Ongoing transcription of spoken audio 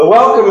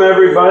Welcome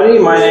everybody,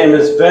 my name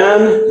is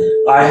Ben.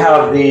 I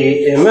have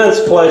the immense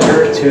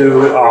pleasure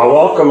to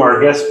welcome our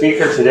guest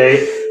speaker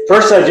today.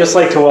 First, I'd just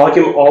like to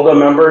welcome all the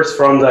members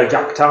from the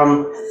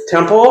Gyaktam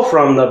Temple,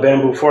 from the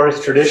Bamboo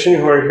Forest tradition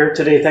who are here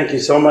today. Thank you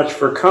so much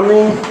for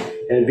coming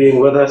and being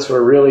with us.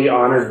 We're really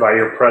honored by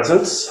your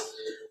presence.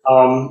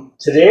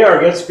 Today our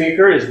guest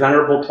speaker is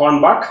Venerable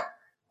Tuan Bak,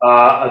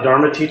 a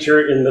Dharma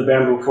teacher in the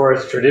Bamboo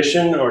Forest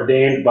tradition,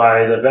 ordained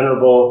by the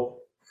Venerable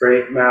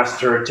Great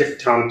Master Thich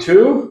Thanh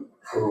Tu,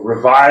 who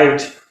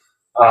revived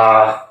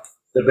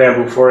the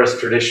Bamboo Forest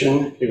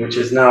tradition, which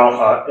is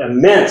now an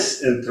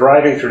immense and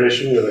thriving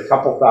tradition with a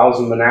couple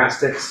thousand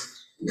monastics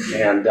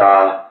and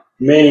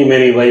many,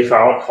 many lay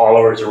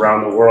followers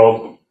around the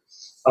world.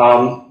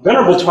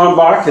 Venerable Tuan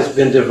Bak has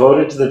been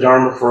devoted to the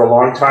Dharma for a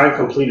long time,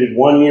 completed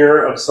 1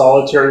 year of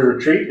solitary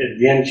retreat at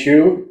Vien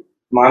Chu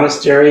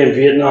Monastery in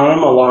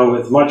Vietnam, along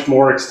with much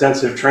more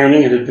extensive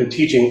training, and has been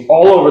teaching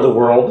all over the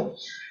world.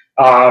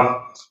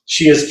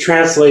 She has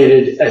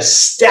translated a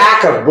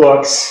stack of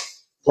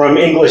books from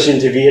English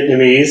into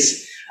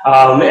Vietnamese,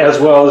 as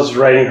well as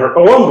writing her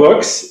own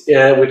books,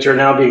 which are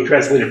now being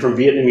translated from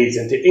Vietnamese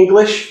into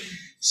English.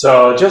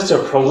 So just a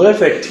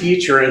prolific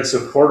teacher and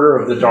supporter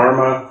of the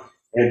Dharma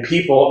and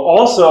people.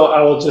 Also,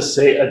 I will just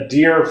say a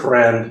dear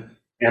friend,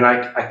 and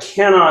I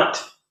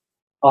cannot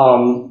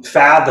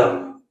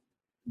fathom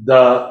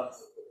the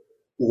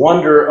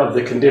wonder of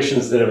the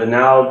conditions that have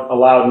now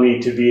allowed me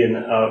to be in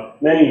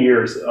many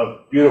years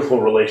of beautiful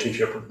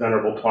relationship with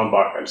Venerable Tuan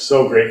Bak. I'm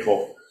so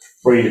grateful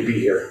for you to be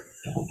here.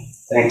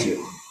 Thank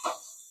you.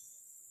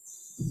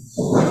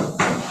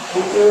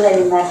 Thank you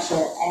very much,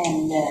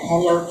 and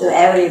hello to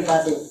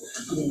everybody.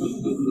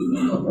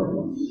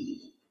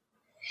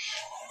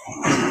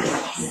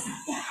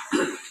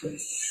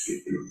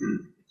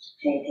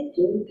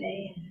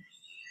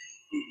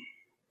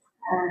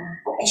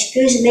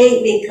 Excuse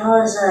me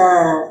because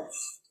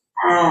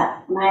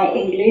my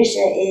English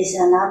is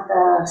not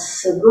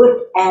so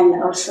good,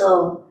 and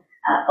also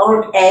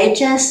old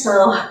age, so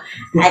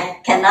I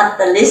cannot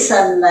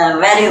listen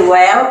very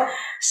well.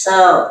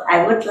 So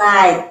I would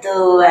like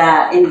to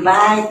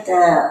invite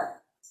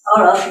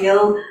all of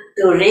you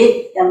to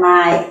read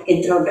my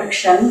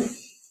introduction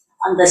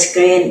on the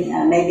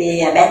screen,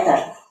 maybe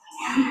better.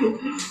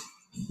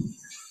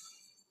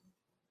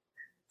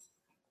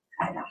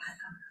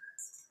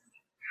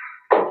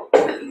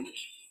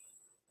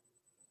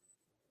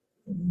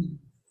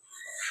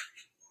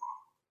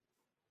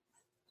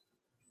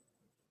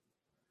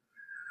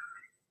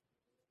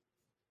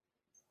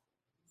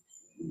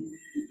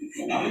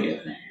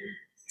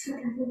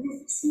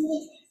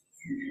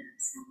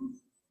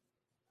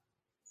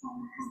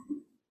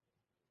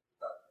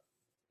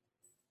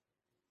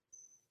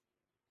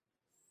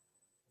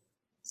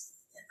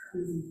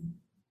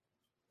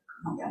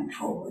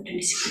 Forward to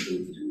the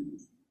screen.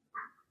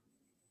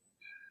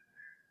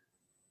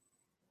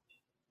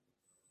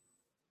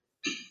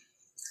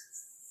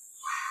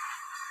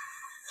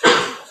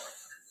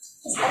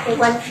 Is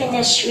everyone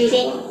finished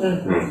reading?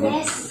 Mm-hmm.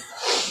 Yes.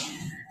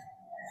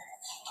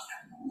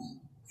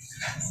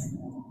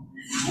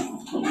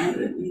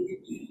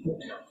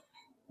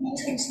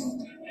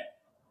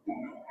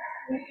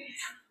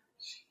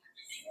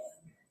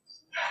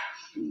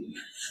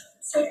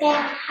 So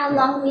Ben, how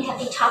long we have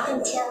been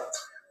talking till?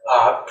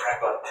 Probably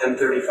about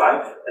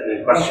 10:35, and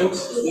then questions?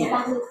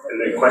 Yeah. And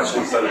then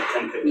questions on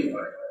 10:55.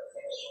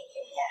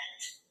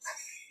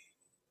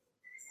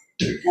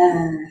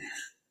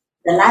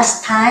 The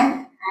last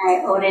time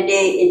I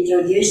already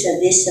introduced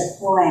this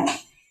poem,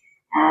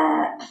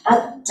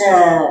 but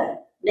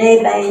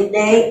day by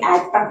day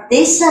I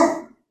practice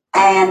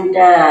and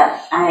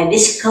I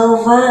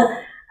discover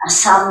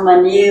some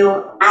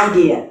new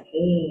idea.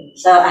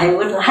 So I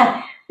would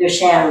like to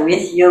share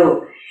with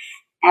you,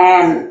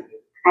 and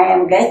I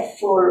am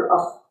grateful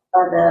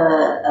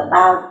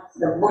about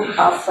the book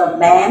of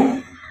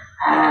Ben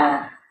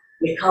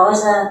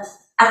because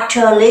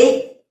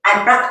actually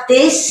I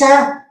practice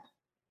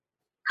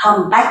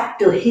come back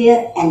to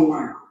here and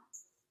now.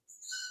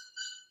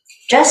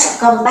 Just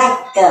come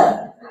back.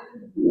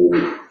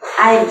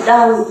 I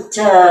don't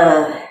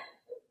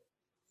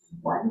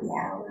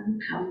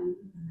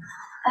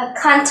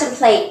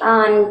contemplate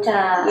on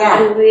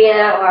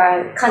unreal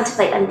or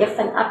contemplate on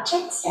different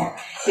objects. Yeah.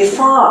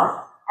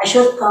 Before I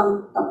should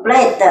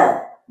contemplate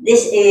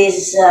this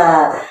is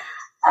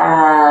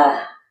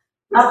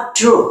not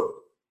true.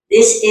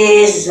 This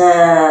is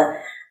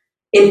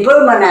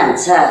impermanent.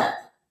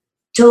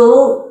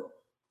 To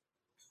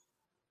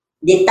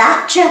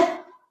detach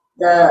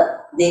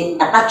the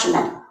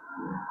attachment.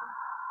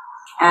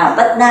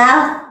 But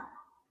now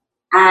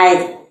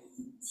I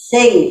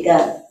think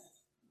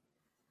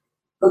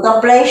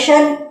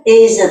contemplation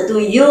is to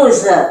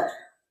use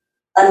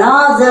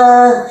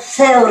another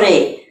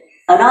theory,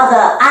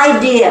 another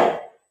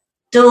idea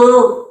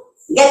to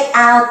get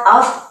out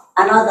of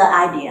another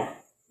idea.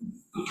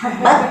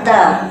 But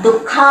to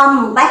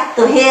come back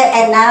to here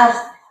and now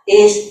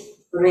is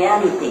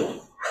reality,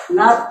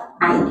 not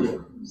idea.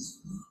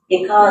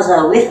 Because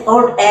with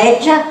old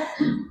age,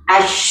 I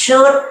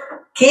should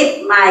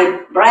keep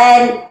my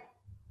brain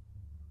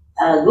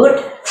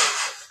good.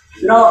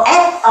 No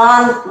add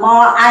on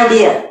more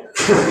idea.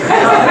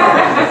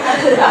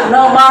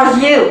 No more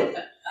view.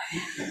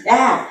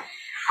 Yeah.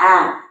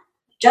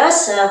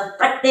 Just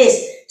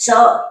practice.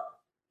 So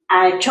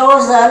I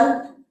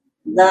chosen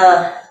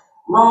the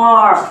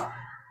more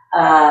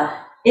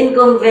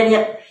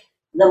inconvenient,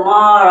 the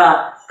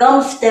more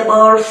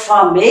comfortable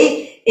for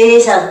me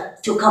is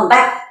to come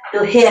back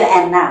to here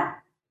and now.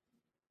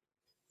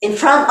 In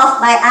front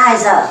of my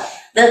eyes,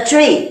 the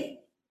tree,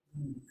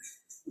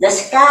 the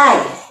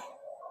sky,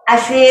 I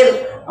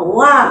feel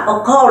warm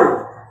or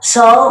cold.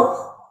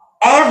 So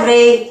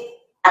every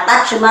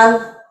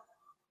attachment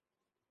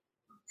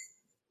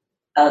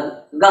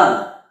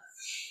gone.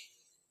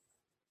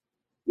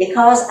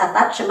 Because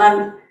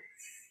attachment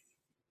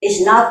is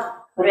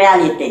not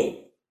reality.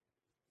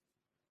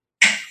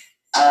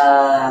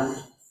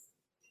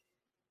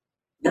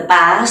 The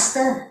past,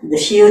 the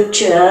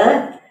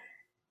future,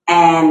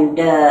 and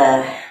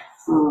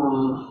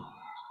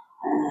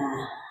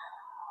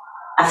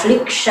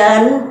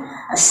affliction,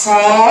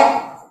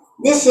 sad.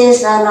 This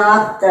is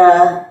not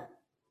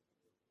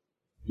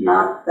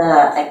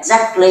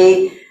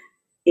exactly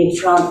in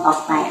front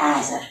of my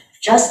eyes.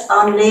 Just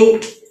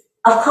only,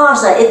 of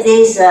course, it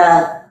is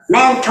a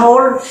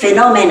mental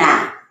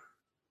phenomena.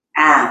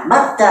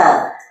 But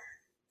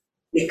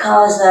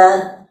because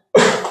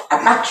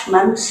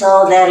attachment,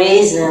 so there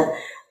is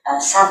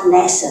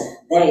sadness,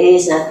 there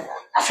is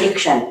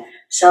affliction.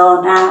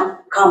 So now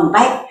come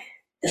back,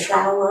 the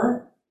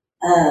flower,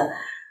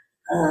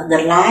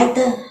 the light,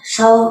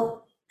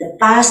 so the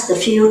past, the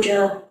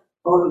future,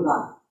 all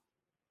gone.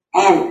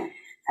 And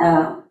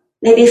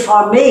maybe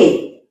for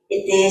me,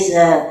 it is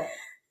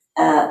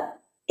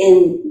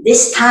in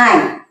this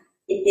time,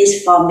 it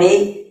is for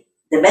me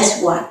the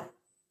best one.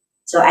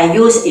 So I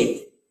use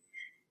it.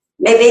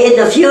 Maybe in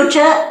the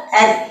future,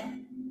 it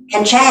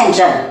can change.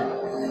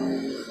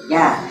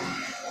 Yeah.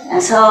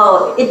 And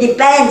so it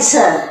depends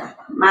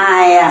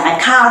my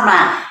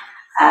karma.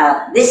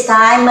 This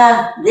time,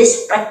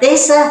 this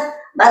practice,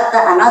 but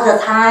another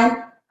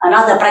time,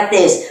 another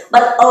practice.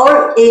 But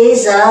all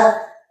is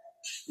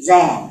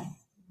Zen.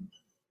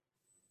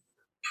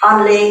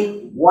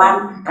 Only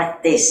one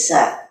practice.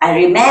 I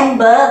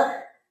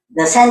remember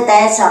the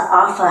sentence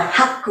of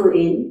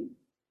Hakuin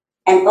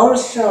and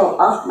also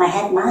of my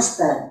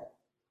headmaster.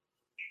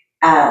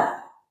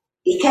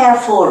 Be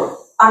careful,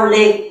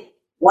 only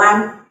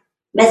one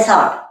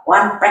method,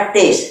 one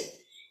practice.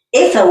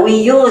 If we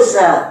use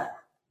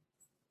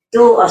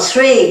 2 or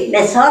 3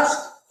 methods,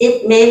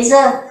 it means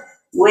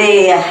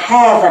we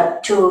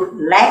have 2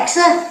 legs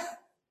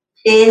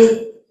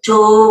in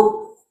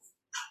 2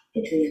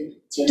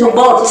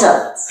 boats.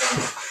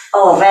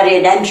 Oh,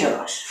 very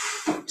dangerous.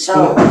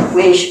 So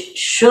we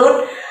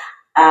should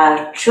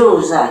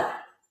choose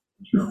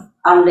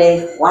only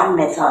one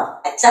method,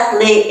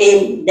 exactly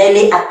in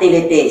daily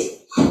activities.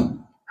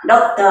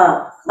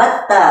 Doctor,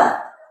 but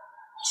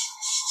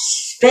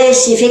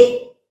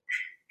specifically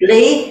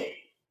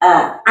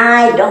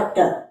eye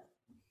doctor,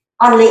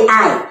 only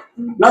eye,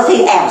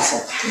 nothing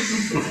else.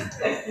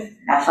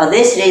 For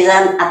this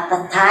reason, at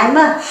the time,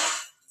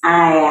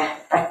 I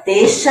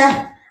practice,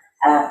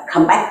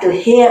 come back to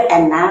here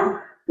and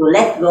now to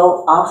let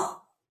go of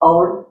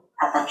all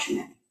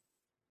attachment.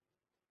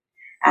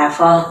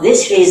 For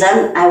this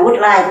reason, I would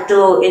like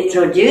to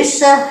introduce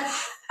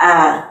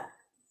the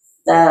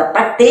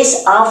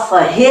practice of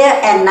here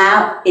and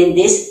now in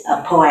this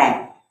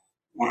poem.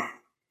 Yeah.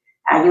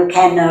 You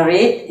can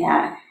read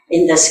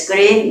in the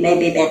screen,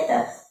 maybe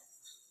better.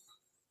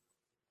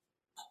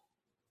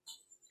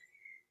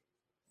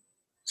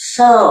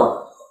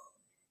 So,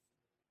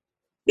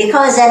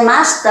 because Zen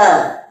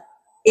Master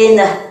in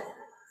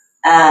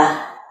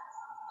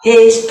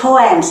his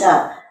poems,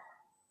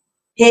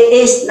 he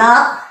is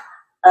not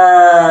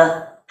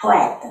a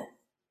poet.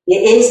 He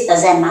is a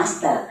Zen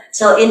Master.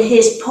 So in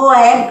his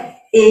poem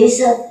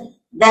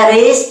there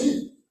is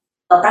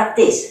a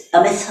practice,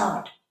 a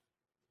method.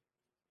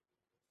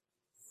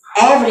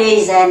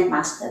 Every Zen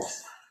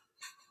Masters,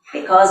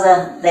 because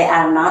they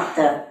are not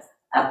a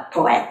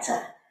poet.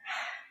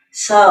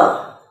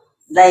 So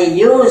they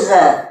use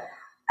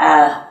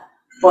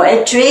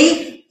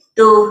poetry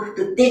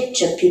to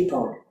teach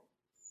people.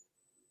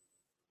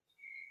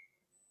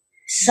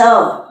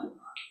 So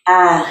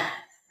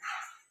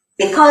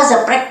because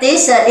the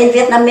practice in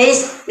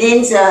Vietnamese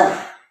means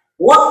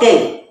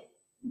walking.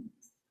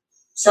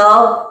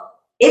 So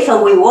if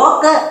we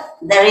walk,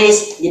 there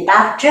is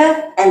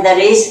departure and there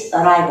is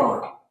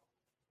arrival.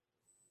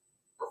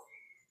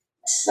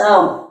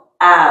 So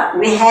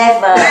we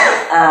have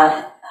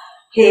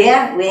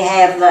here we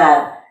have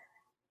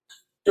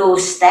 2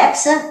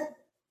 steps.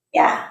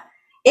 Yeah.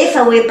 If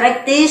we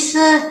practice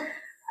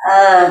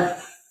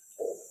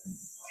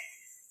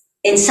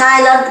in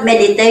silent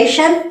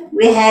meditation,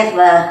 we have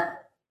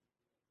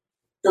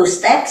 2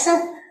 steps.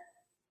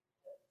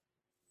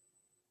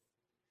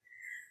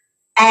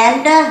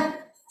 And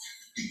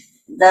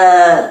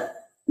the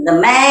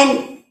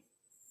main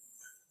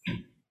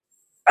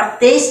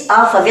practice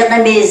of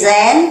Vietnamese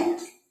Zen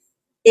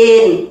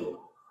in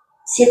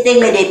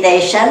sitting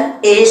meditation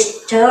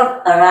is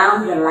turn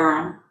around the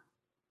line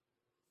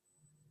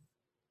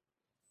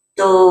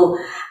to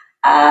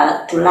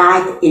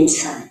light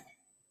inside.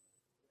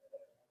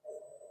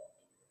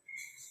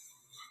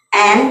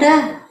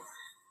 And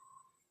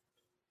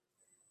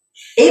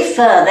if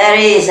there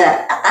is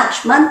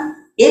attachment,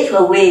 if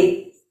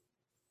we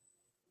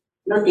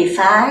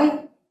notify,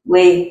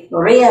 we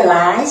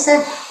realize,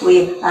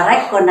 we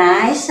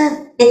recognize,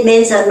 it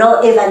means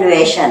no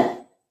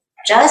evaluation.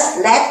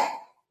 Just let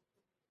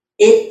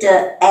it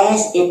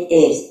as it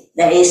is.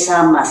 There is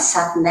some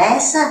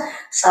sadness,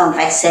 some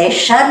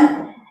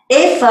vexation.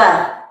 If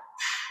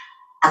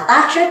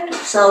attached,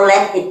 so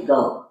let it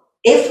go.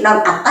 If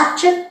not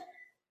attached,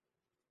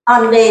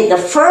 only the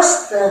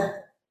first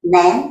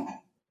name,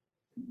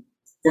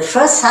 the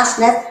first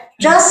sadness,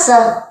 just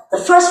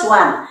the first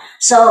one.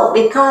 So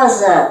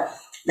because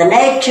the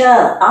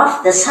nature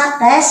of the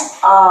sadness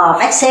or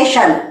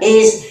vexation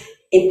is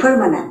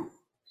impermanent,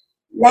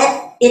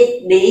 let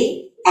it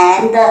be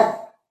and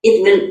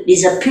it will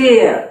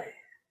disappear.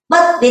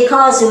 But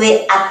because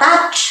we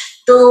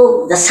attach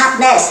to the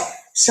sadness,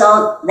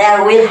 so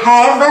there will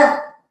have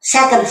a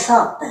second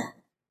thought,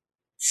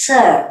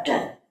 third,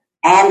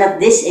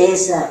 and this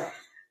is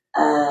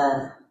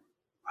a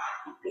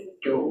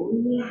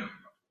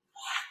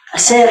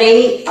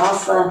series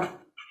of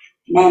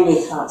many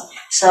thoughts.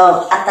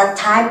 So at that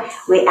time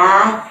we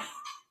are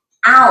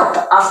out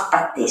of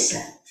practice.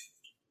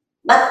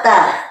 But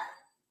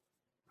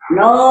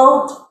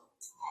no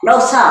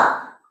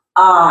thought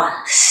or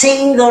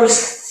single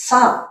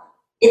thought.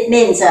 It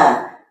means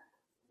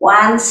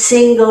one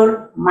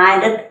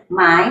single-minded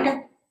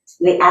mind.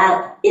 We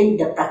are in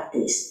the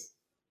practice.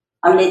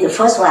 Only the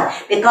first one.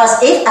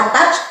 Because if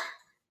attached,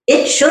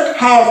 it should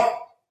have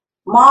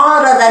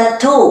more than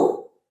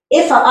two.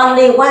 If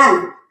only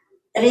one,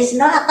 there is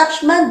no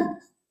attachment.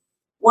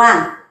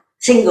 One,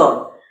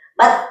 single.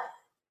 But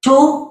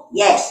two,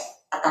 yes,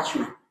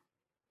 attachment.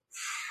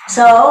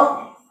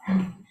 So,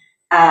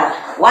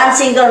 one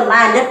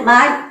single-minded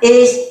mind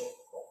is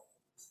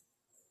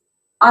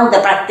on the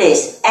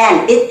practice,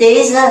 and it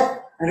is a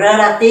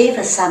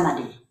relative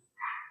samadhi.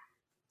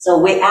 So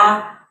we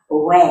are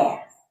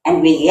aware,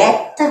 and we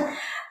get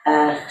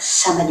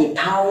samadhi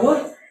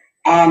power,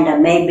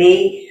 and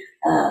maybe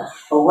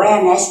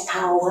awareness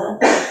power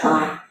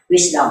or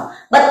wisdom,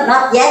 but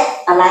not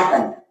yet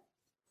enlightened.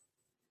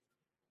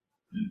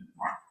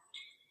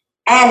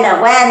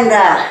 And when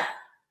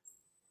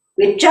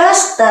we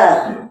just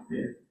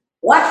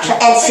watch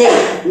and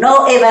see,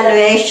 no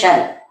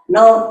evaluation,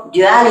 no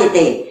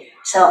duality,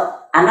 so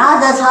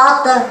another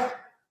thought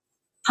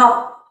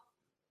pop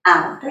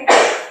out.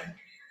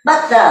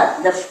 But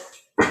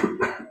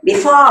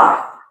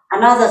before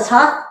another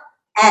thought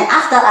and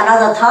after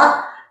another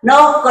thought,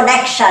 no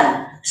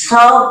connection.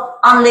 So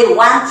only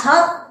one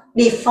thought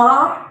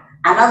before,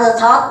 another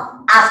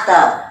thought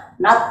after,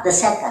 not the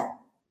second.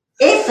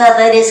 If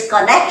there is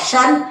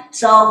connection,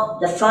 so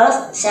the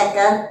first,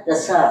 second, the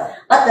third.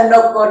 But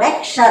no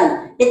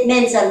connection, it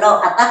means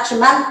no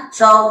attachment.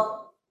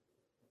 So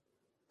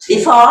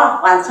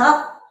before one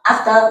thought,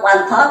 after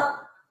one thought,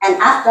 and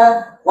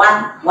after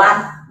one.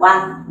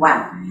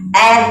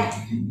 And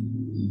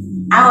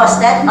our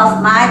state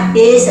of mind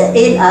is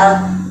in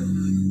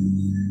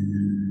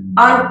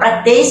on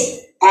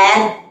practice,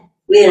 and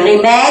we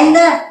remain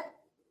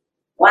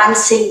one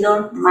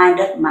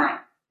single-minded mind.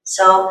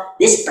 So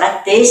this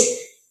practice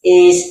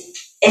is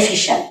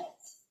efficient.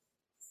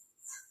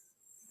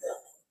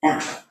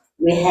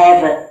 We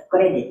have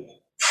credit.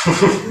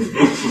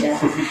 Yeah.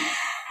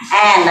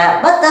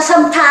 And but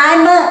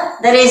sometimes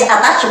there is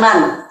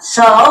attachment.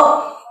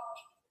 So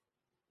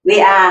we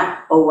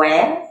are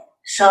aware.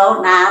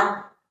 So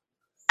now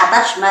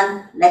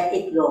attachment, let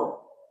it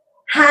go.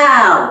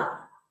 How?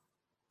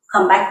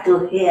 Come back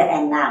to here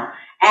and now.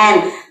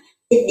 And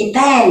it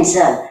depends.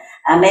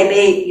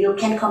 Maybe you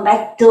can come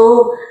back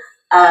to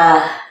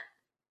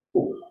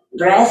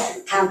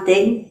breath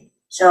counting.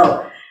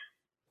 So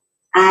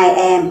I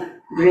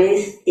am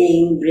breathe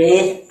in,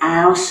 breathe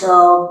out.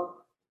 So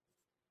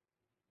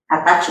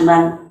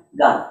attachment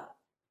gone.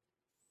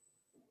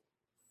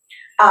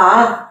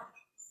 Or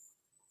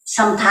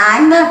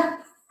sometimes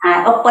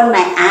I open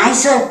my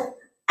eyes.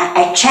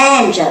 I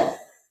change.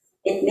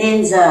 It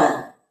means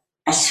a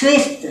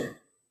swift.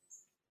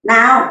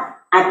 Now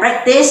I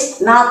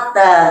practice not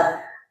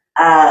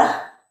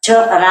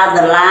turn around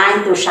the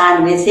line to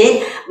shine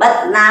within,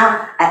 but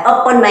now I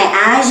open my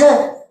eyes.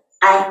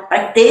 I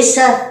practice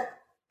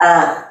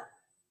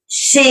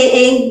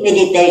seeing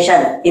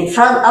meditation. In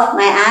front of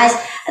my eyes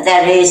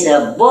there is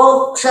a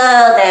book,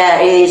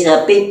 there is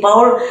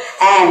people,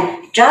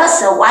 and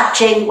just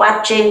watching.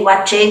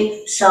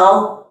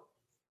 So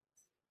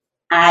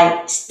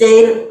I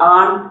still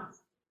on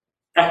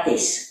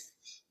practice.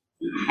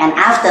 And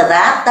after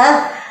that,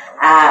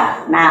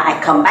 now I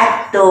come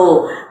back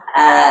to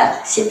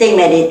sitting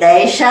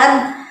meditation,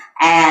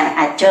 and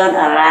I turn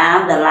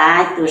around the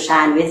light to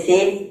shine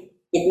within,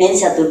 It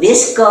means to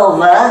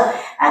discover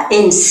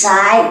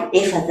inside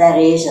if there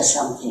is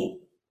something.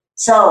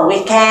 So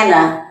we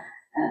can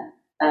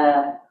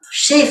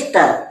shift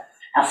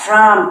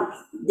from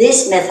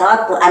this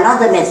method to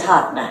another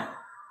method.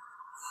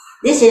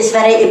 This is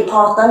very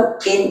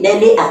important in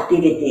daily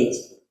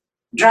activities.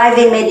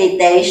 Driving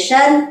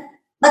meditation,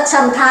 but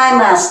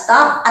sometimes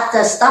stop at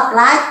the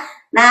stoplight.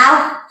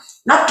 Now,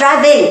 not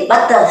driving,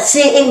 but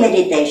seeing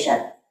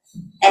meditation.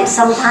 And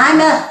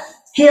sometimes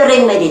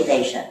hearing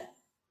meditation.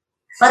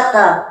 But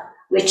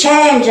we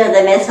change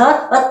the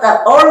method, but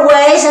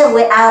always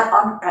we are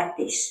on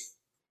practice.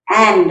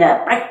 And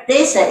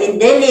practice in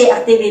daily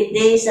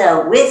activities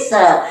with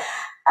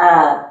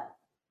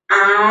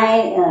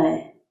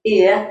eye,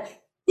 ear.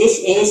 This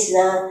is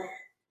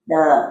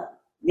the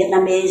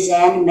Vietnamese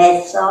Zen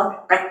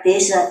method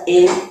practice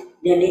in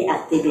daily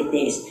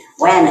activities.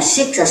 When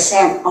 6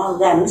 sense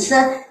organs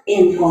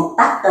in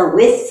contact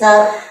with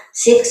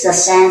 6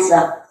 sense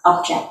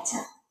objects.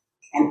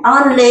 And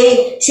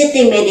only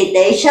sitting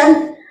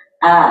meditation,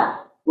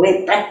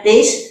 we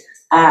practice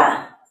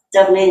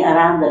turning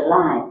around the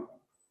line,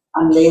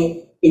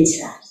 only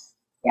inside.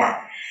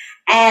 Yeah.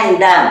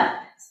 And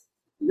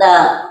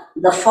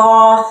the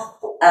fourth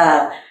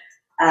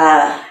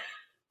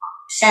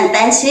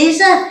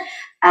sentences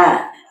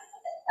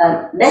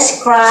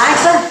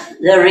describe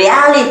the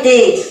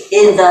reality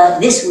in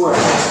this world.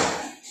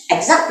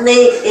 Exactly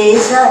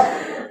is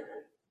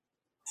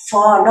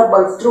 4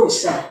 noble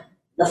truths.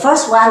 The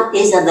first one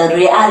is the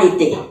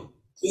reality.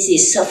 This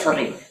is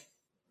suffering.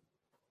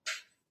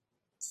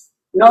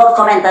 No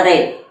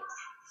commentary,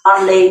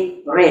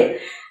 only read.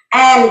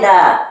 And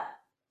I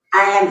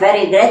am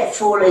very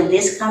grateful in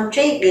this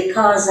country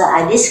because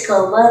I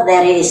discovered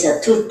there is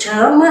 2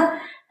 terms,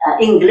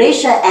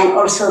 English and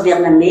also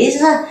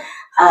Vietnamese,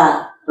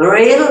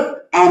 real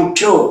and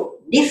true,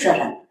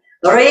 different.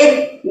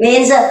 Real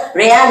means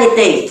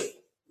reality,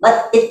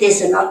 but it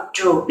is not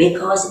true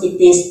because it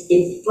is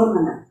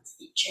impermanent,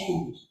 it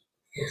changes.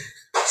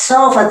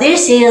 So for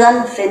this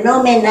reason,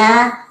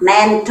 phenomena,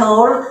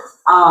 mental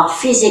or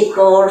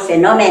physical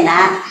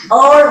phenomena,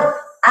 all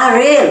are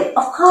real.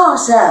 Of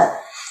course,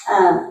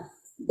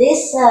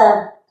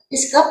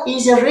 this cup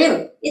is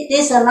real. It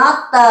is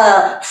not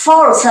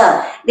false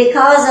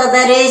because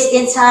there is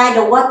inside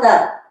the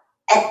water.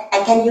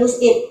 I can use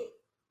it.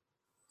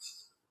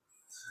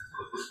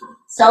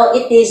 So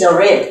it is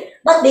real.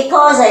 But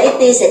because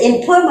it is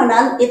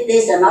impermanent, it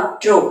is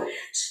not true.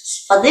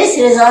 For this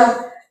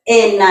reason,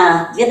 in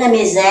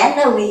Vietnamese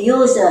Zen, we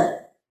use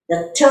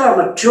the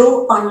term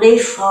true only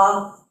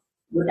for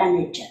Buddha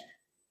nature,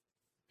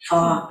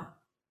 for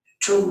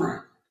true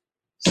mind.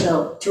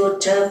 So 2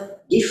 terms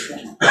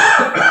different.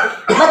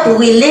 But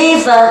we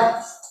live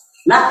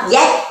not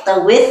yet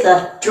with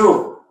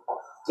true,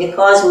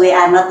 because we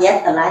are not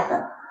yet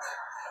enlightened.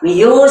 We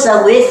use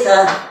with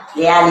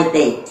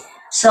reality.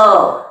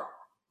 So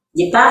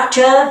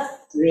departure,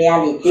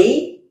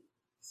 reality,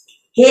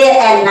 here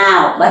and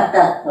now, but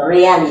the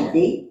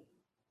reality,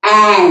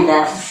 and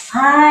the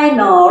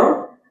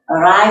final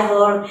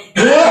arrival,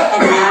 here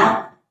and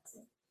now,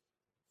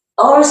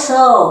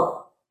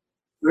 also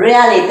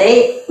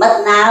reality,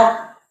 but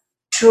now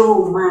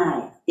true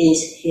mind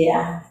is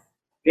here,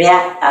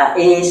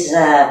 is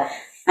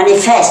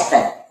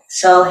manifested.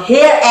 So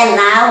here and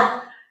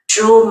now,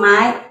 true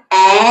mind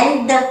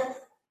and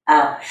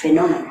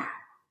phenomena.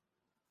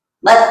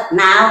 But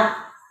now,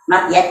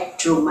 not yet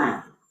true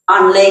mind.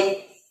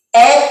 Only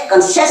 8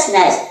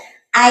 consciousness.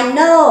 I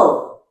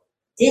know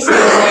this is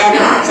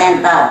Zen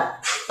center.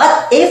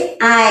 But if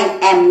I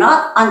am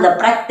not on the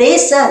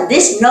practice,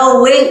 this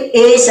knowing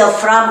is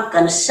from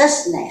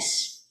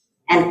consciousness.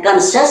 And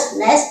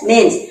consciousness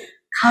means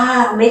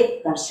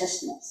karmic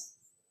consciousness.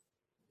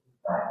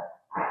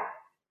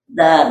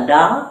 The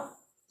dog,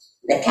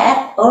 the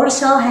cat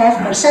also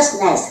have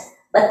consciousness,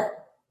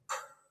 but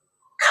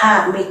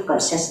karmic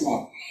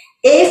consciousness.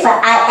 If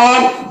I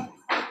am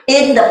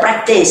in the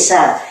practice,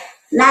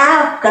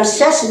 now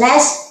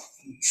consciousness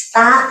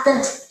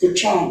starts to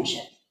change.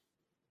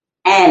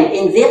 And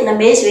in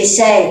Vietnamese we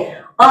say,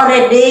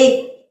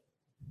 already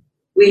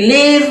we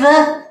leave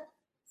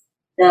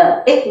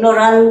the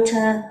ignorant,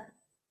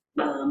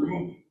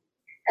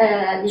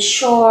 the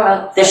shore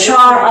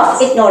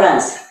of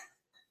ignorance.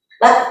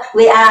 But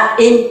we are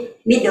in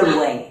middle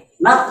way,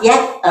 not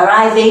yet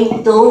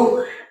arriving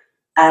to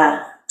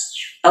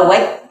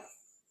awake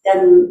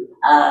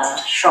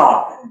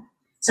shore.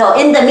 So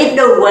in the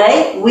middle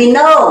way, we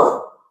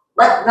know,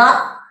 but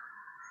not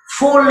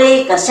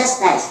fully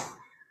consciousness,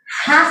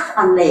 half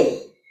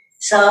only.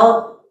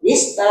 So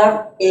this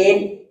term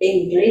in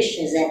English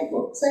Zen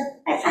books,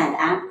 I find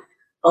out,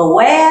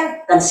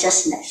 aware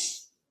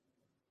consciousness.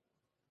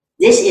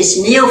 This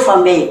is new for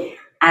me.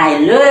 I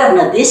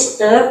learned this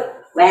term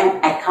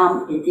when I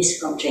come in this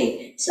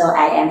country. So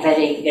I am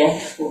very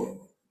grateful.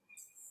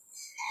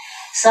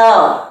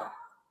 So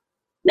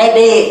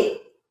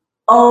maybe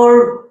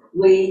all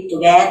we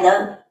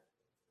together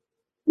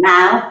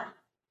now,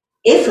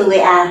 if we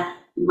are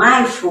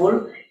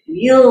mindful,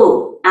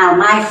 you are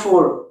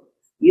mindful,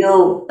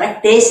 you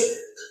practice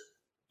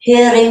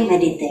hearing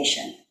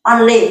meditation.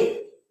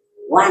 Only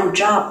one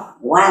job,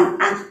 one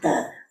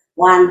actor,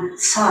 one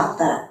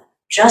thought,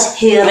 just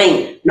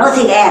hearing,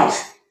 nothing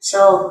else.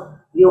 So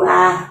you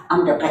are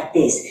on the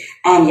practice,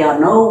 and your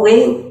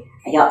knowing,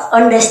 your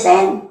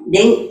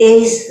understanding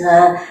is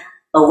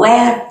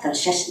aware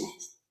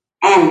consciousness.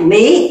 And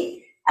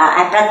me,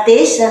 I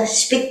practice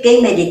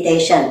speaking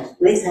meditation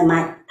with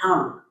my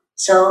tongue.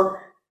 So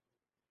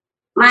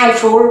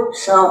mindful,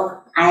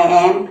 so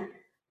I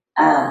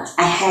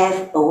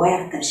have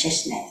aware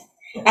consciousness.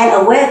 And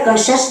aware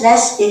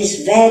consciousness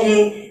is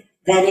very,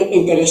 very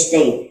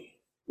interesting.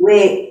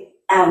 We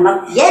are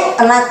not yet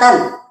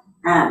enlightened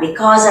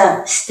because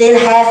still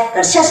have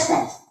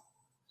consciousness.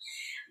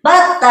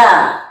 But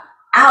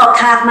our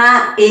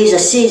karma is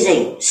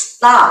ceasing,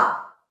 stop,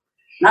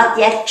 not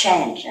yet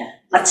change,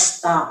 but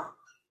stop.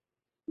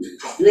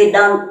 We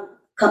don't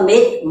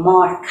commit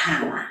more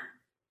karma,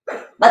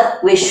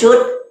 but we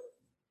should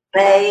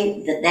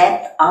pay the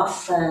debt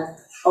of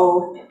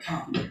old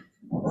karma.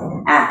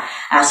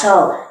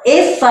 So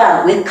if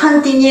we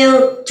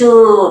continue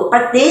to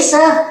practice,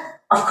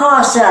 of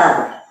course,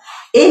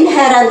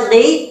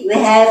 inherently we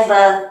have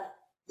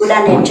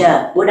Buddha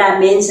nature. Buddha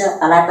means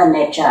enlightened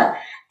nature.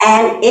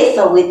 And if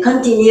we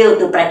continue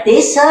to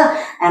practice,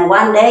 and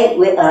one day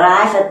we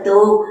arrive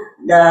to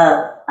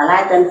the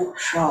enlightened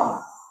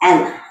shore.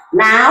 And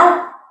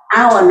now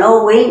our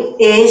knowing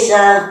is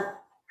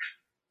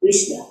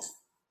wisdom.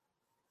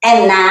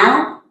 And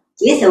now,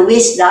 with the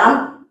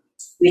wisdom,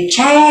 we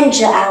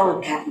change our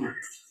karma.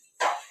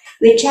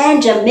 We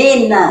change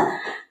mean the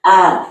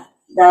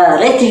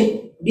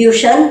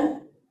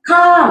retribution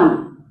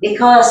come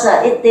because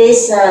it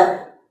is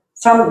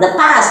from the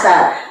past.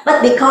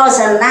 But because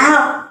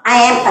now I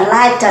am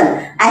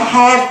enlightened, I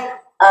have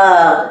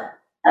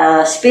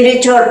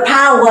spiritual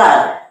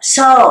power.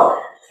 So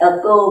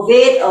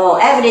COVID or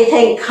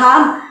everything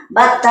come,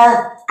 but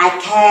I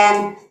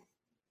can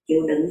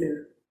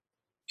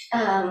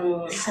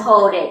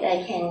hold it.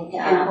 I can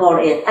hold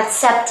it.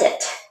 accept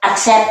it.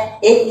 Accept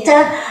it,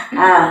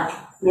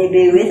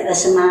 maybe with a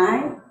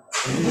smile.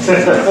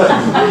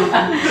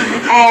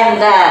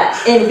 And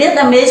in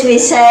Vietnamese we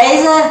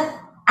say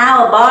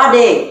our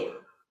body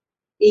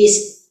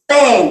is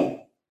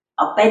pain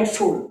or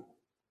painful,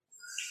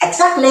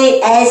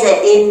 exactly as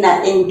in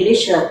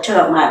English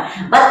term.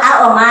 But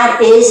our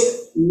mind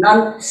is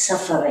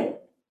non-suffering.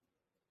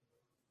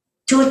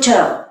 Two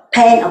terms,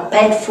 pain or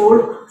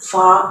painful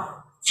for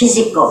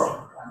physical.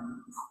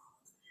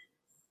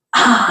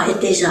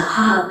 It is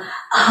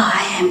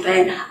I am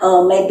pain.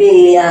 Or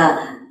maybe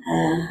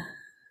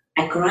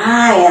I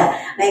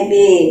cry.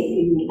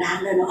 Maybe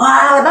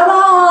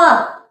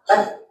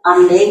but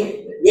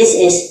only this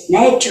is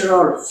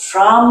natural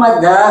from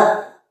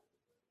the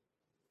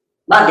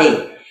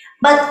body.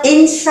 But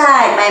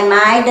inside my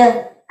mind,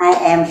 I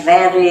am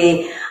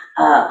very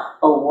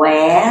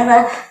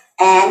aware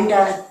and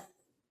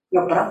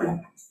no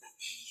problem.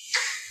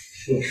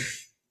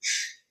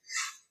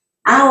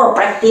 Our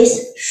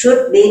practice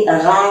should be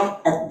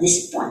arrived at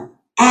this point.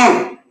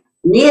 And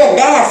near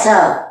death,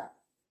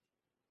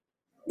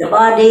 the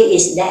body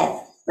is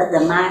dead, but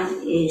the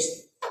mind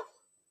is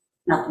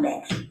not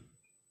dead.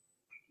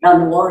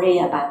 Don't worry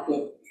about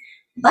it.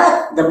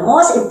 But the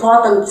most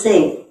important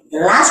thing, the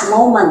last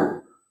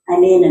moment,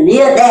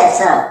 near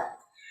death,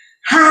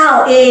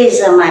 how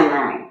is my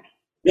mind?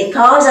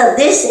 Because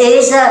this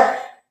is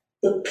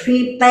to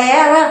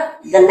prepare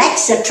the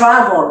next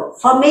travel.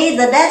 For me,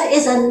 the death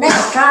is a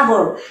next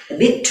travel, a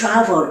big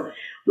travel.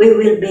 We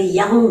will be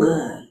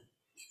younger.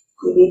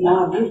 We will be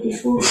more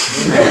beautiful.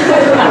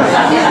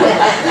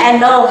 And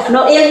no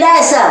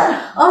illness.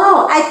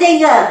 I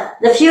think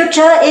the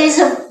future is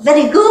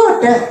very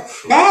good.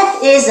 That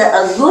is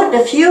a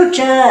good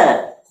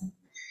future.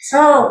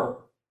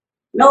 So,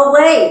 no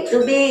way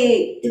to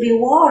be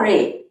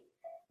worried.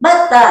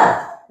 But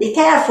be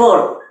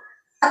careful.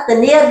 At the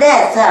near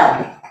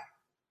death,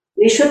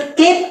 we should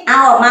keep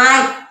our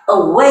mind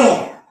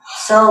aware,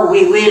 so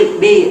we will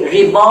be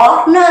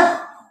reborn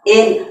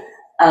in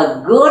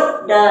a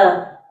good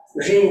realm.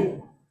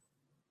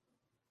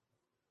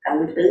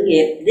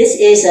 This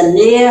is a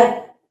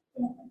near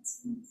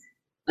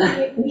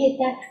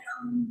death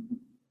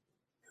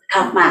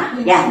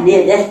karma. Yeah,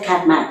 near death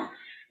karma.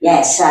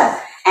 Yes.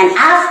 And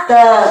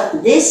after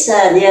this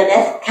near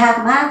death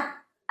karma,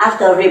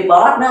 after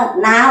reborn,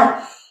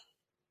 now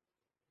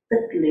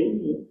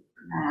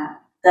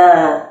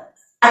the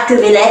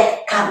accumulated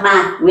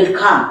karma will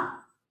come.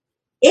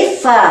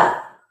 If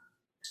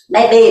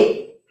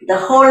maybe the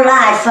whole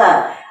life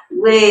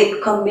we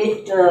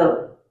commit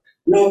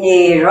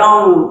many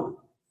wrong,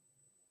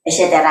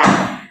 etc.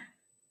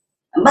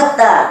 But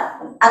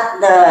at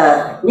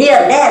the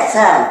near death,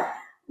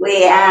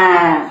 we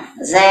are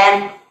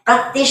Zen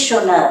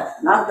practitioner,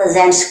 not the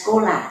Zen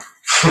scholar.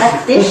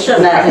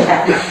 Practitioner.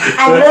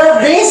 I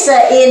learned this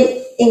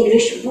in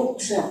English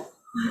books.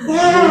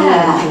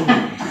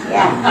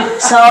 Yeah.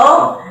 So,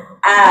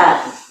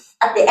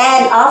 at the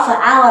end of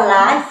our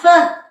life,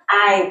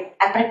 I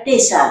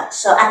practice.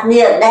 So at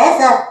near death,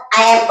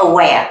 I am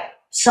aware.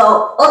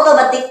 So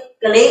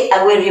automatically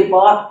I will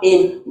reborn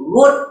in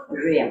good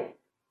realm.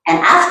 And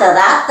after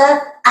that,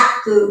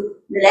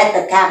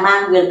 accumulated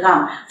karma will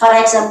come. For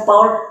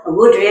example, a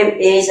good dream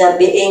is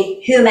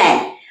being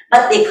human.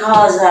 But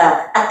because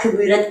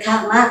accumulated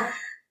karma,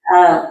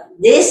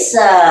 this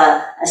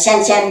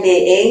sentient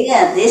being,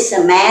 this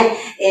man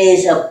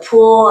is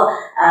poor,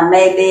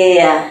 maybe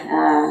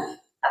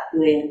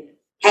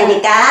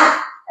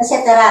handicapped,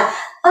 etc.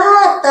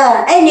 But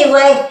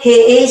anyway,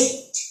 he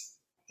is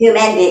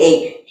human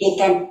being.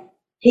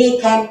 He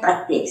can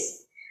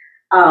practice.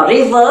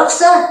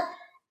 Reverse,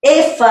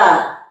 if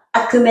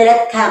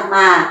accumulated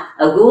karma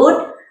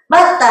good,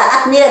 but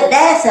at near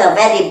death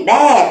very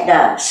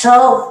bad.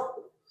 So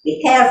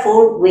be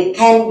careful. We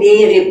can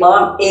be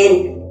reborn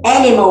in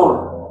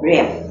animal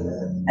realm,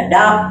 a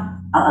dog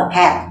or a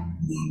cat,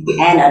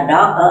 and a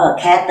dog or a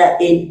cat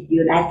in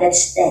United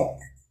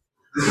States.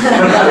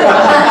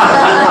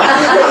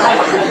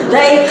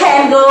 They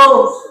can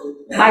go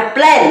by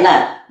plane,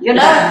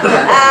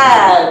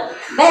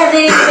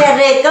 very,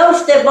 very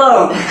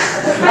comfortable.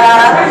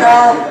 But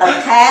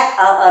a cat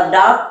or a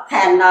dog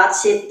cannot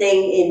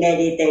sitting in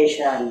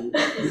meditation,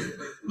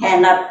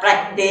 cannot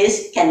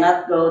practice,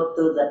 cannot go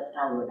to the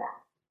pagoda.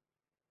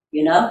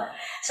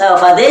 So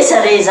for this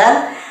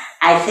reason,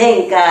 I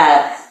think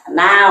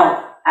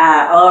now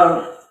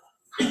all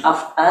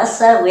of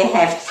us we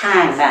have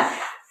time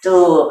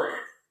to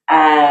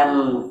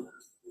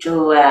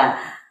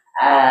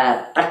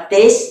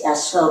practice,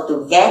 so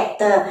to get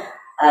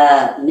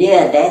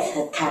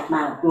near-death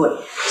karma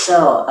good.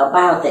 So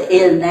about the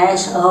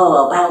illness,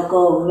 about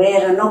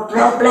COVID, no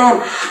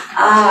problem.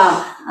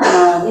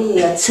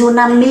 The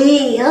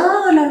tsunami,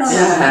 no.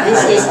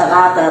 This is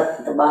about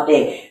the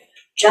body.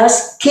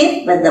 Just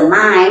keep the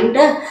mind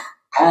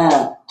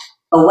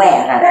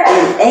aware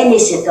in any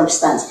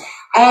circumstance.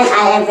 And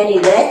I am very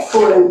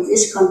grateful in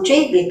this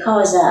country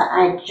because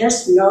I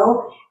just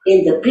know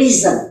in the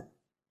prison,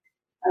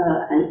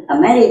 an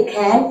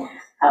American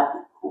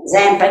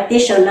Zen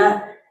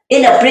practitioner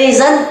in a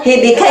prison,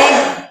 he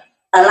became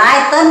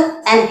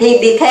enlightened and he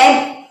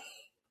became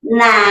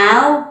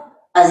now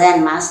a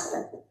Zen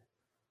master.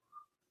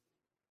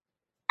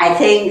 I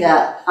think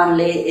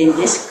only in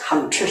this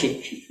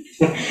country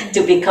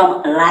to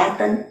become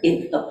enlightened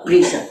in a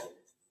prison.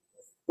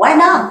 Why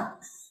not?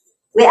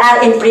 We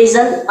are in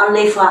prison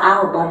only for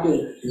our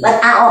body,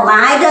 but our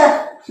mind,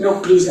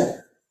 no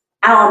prison.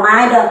 Our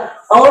mind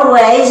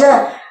always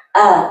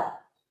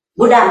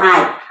Buddha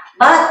mind.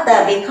 But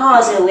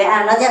because we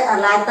are not yet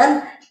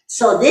enlightened,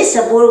 so this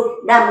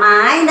Buddha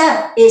mind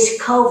is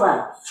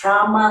covered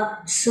from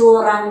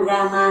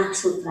Surangama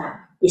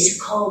Sutra.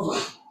 It's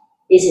covered.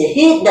 It's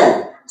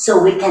hidden,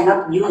 so we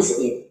cannot use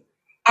it.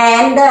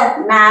 And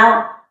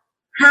now,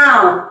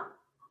 how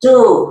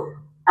to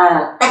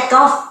take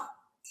off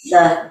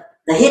the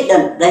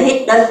hidden? The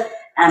hidden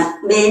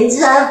means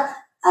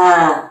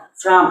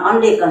from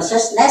only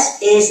consciousness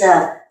is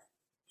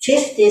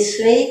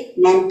 53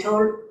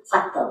 mental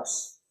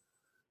factors.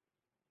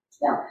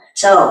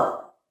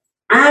 So,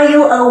 are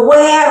you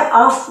aware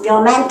of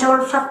your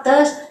mental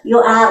factors? You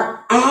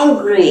are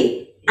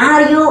angry.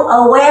 Are you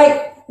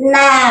aware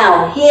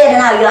now? Here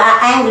now you are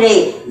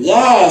angry.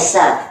 Yes.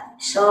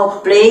 So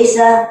please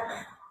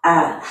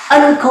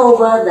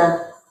uncover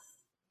the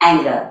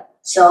anger.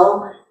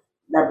 So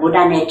the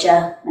Buddha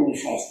nature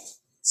manifests.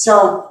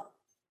 So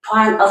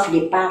point of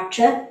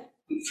departure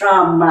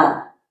from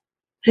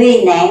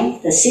three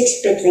names, the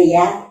six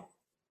Patriarchs,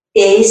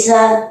 is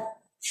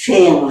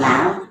phiền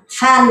não.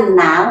 Fan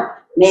now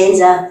means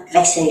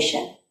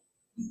vexation.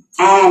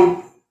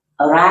 And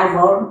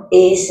arrival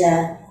is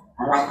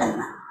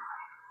enlightenment.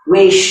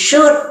 We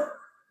should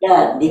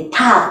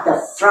depart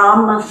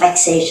from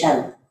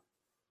vexation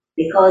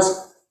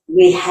because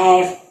we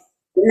have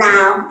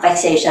now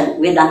vexation.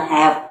 We don't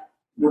have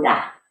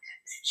Buddha.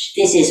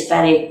 This is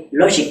very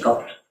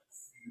logical.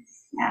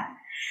 Yeah.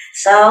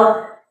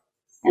 So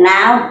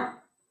now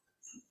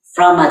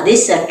from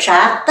this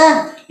chart,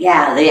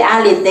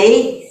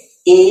 reality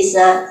is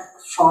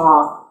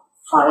four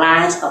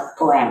lines of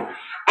poem.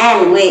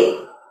 And we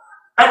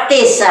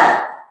practice,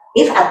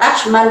 if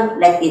attachment,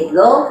 let it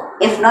go.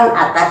 If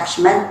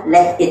non-attachment,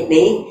 let it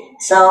be.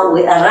 So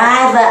we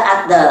arrive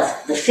at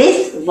the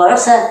fifth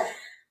verse.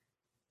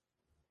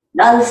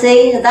 Don't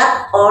think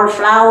that all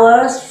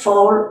flowers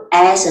fall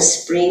as a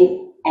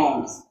spring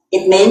ends.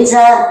 It means,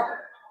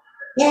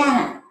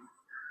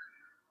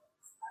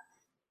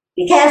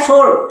 be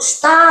careful,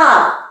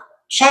 stop,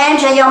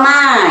 change your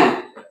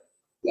mind.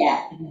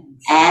 Yeah.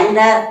 And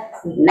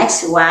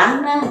next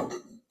one,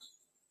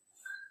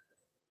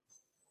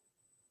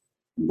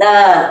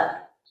 the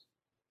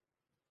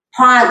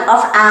point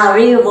of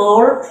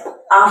arrival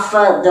of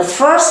the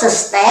first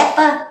step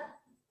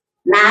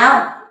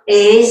now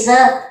is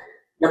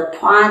the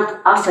point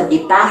of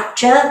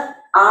departure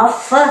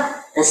of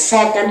the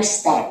second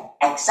step.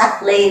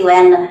 Exactly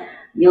when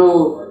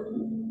you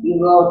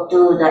go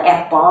to the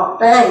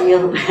airport,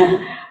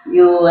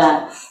 you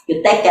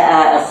take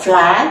a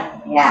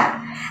flight, yeah.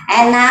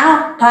 And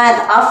now part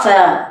of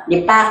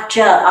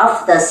departure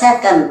of the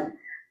second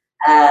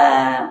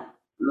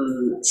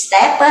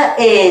step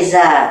is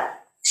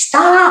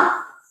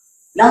stop.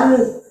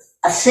 Don't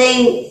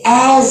think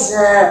as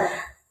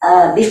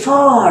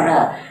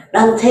before.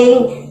 Don't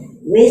think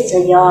with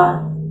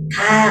your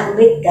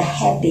karmic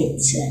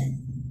habits.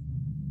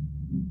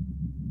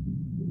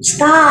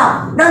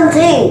 Stop. Don't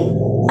think.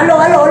 Hello.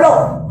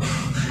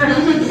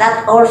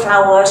 That all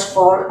flowers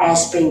fall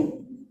as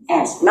spring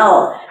ends.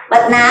 No.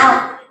 But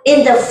now,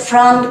 in the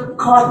front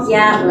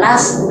courtyard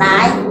last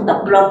night, a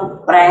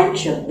plum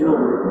branch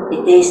blew.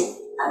 It is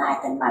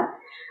enlightenment.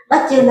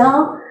 But you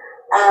know,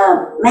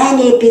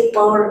 many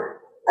people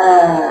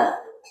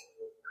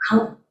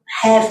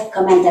have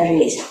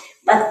commentaries.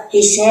 But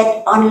he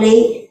said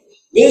only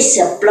this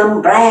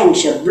plum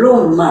branch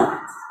bloom.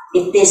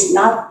 It is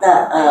not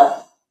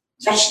the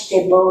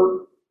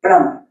vegetable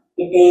plum.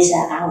 It is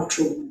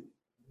outrum,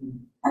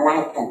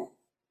 enlightened.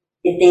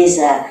 It is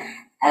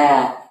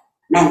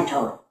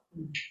mental.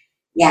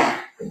 Yeah.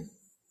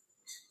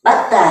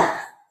 But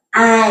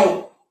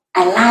I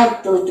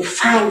like to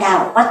find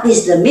out what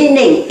is the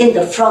meaning in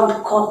the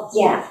front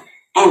courtyard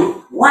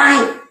and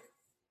why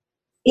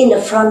in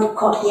the front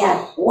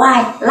courtyard.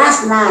 Why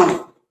last night?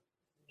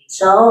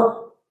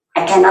 So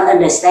I cannot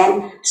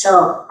understand.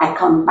 So I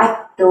come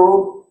back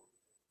to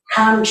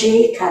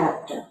kanji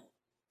character.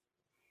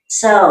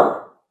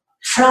 So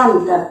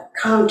from the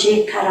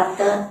kanji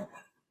character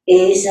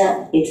is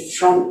in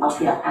front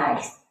of your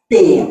eyes.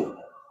 Dim.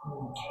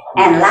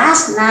 And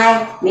last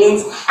night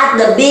means at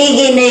the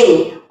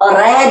beginning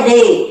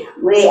already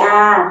we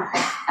are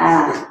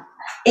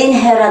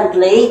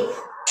inherently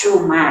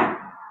true mind.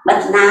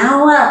 But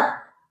now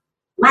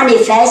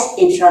manifest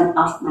in front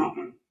of my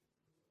eye.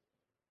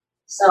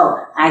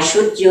 So I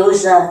should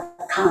use a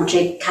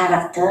kanji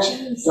character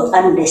to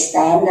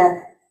understand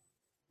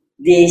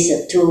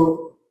these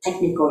two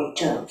technical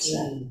terms.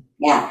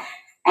 Yeah,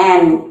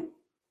 and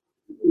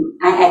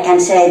I can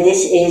say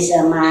this is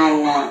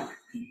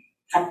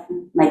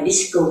my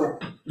discovery.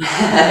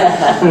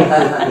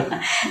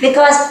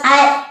 Because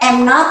I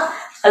am not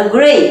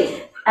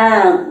agree.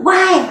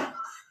 Why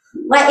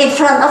in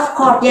front of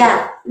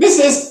courtyard? This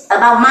is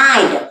about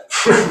mind.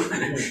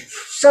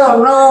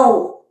 So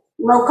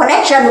no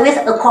connection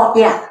with the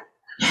courtyard.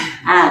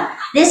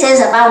 This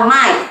is about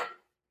mind.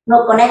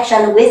 No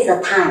connection with the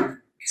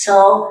time.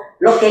 So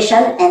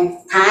location and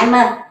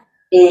time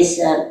is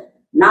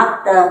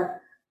not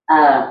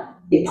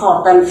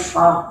important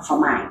for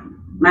mind.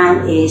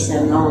 Mind is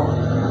no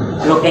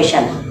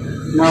location,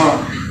 no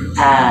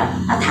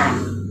time.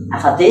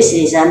 For this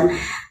reason,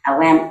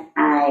 when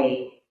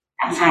I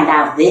find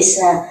out this,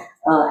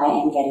 I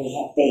am very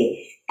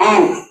happy.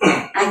 And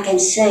I can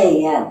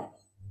say,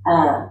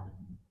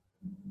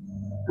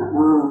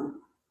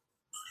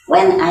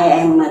 when I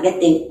am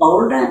getting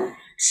older,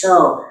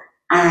 so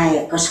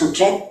I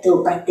concentrate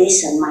to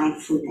practice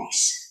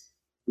mindfulness.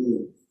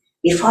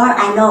 Before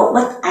I know,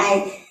 but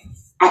I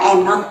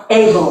am not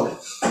able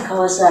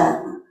because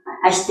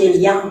I still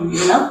young,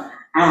 you know.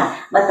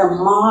 But the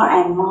more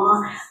and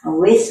more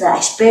with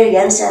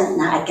experience,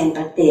 now I can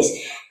practice.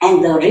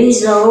 And the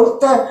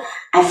result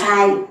I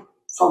find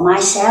for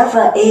myself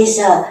is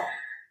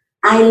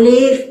I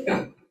live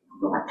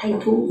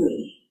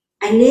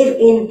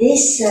in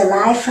this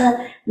life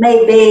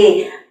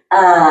maybe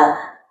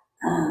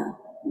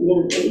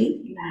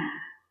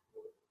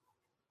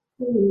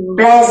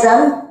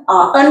pleasant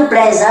or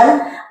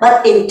unpleasant,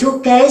 but in two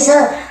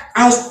cases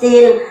I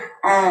still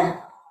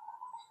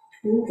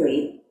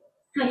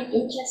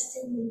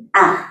Interesting.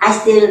 I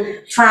still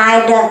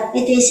find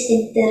it is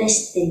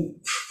interesting.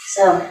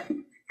 So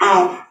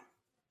I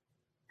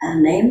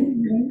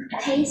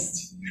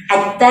Taste.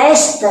 I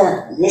taste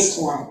this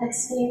life.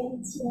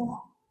 Experience. Yeah.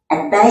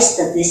 I taste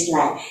this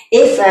life.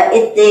 If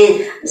it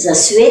is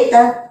sweet,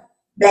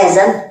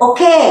 pleasant,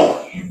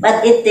 okay.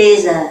 But it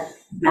is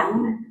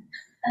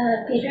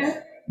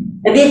Peter.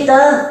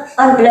 bitter,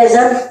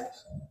 unpleasant,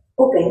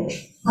 okay.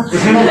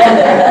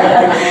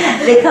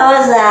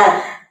 Because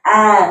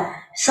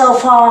so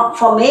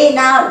for me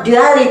now,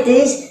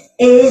 dualities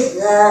is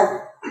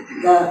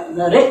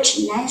the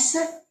richness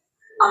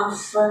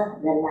of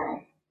the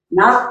life,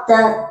 not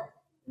the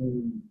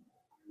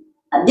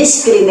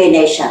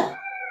discrimination,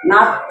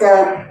 not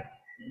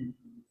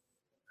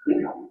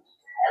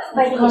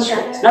Fighting each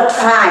other. not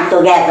fight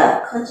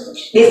together.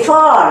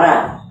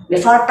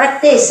 Before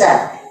practice,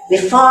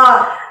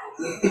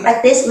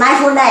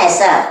 mindfulness,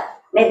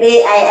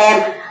 maybe I am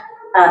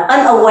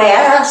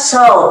unaware,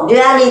 so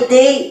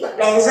duality,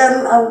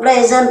 pleasant,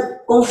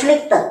 unpleasant,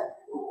 conflict.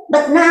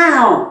 But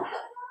now,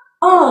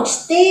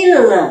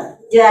 still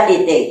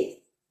duality.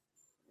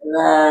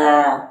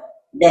 The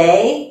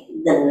day,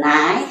 the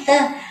night,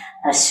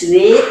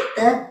 sweet,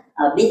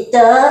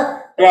 bitter,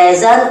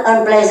 pleasant,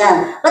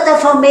 unpleasant. But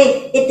for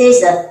me, it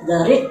is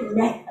the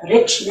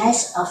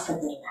richness of the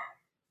life.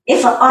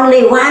 If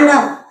only one,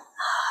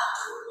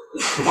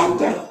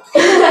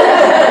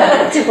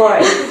 Too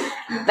boring.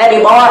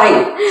 very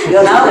boring,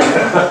 you know.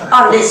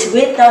 Only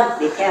sweet,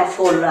 be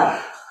careful,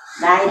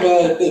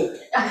 diabetes.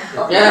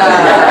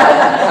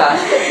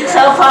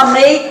 So for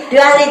me,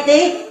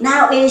 duality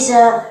now is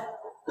a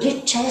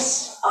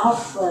riches of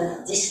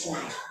this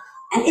life.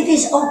 And it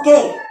is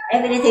okay.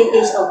 Everything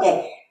is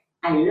okay.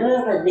 I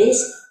learned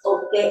this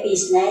okay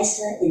is nice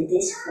in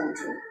this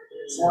country.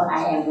 So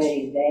I am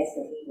very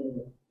grateful.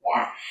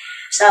 Yeah.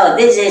 So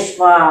this is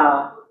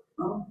for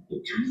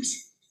it times.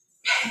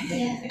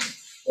 Yeah.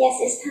 Yes,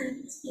 it's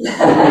time.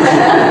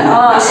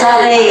 Oh,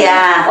 sorry.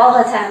 All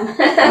the time.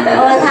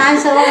 All the time,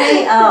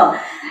 sorry. Oh,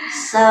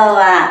 so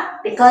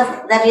because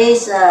there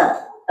is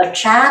a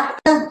chat,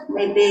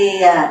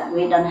 maybe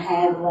we don't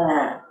have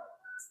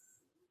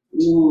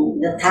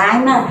the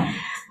time.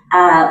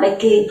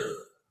 Maybe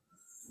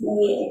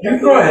You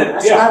go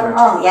ahead. Yeah.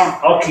 Oh, yeah.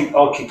 I'll keep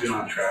you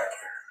on track.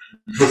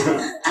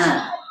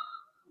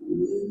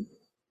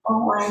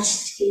 Oh, I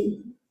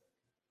see.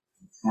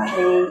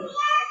 Sorry.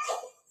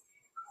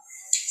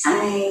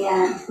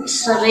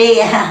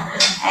 Sorry.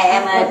 I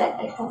am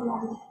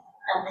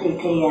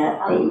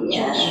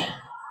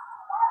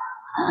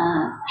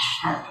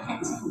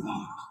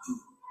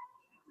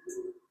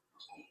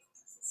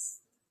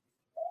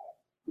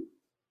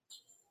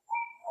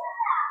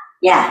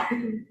yeah.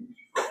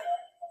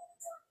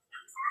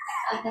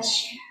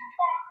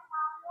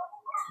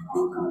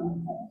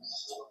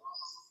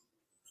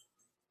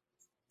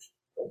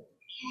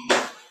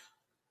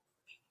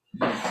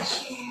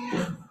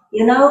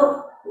 You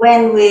know,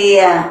 when we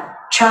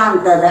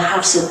chant the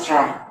Heart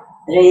Sutra,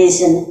 there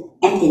is an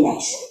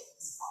emptiness.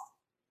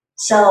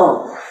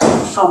 So,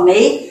 for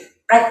me,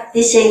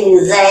 practicing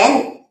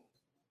Zen,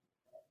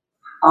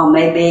 or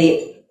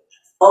maybe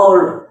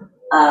all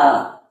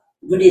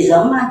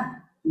Buddhism,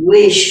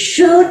 we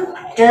should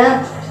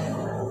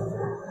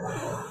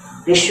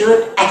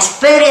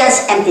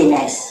experience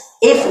emptiness.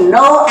 If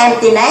no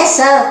emptiness,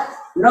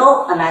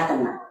 no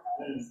enlightenment.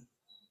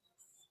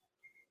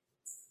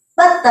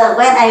 But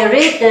when I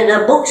read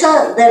the books,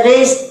 there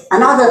is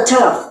another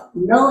term,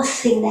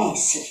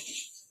 nothingness.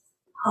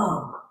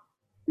 Oh,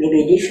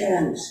 maybe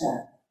different.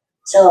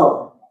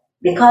 So,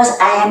 because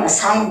I am a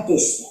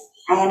scientist,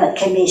 I am a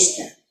chemist.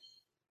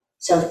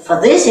 So for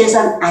this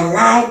reason, I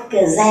like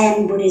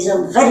Zen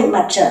Buddhism very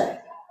much.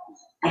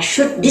 I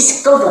should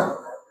discover.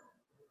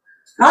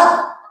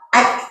 I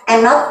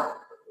am not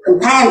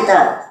content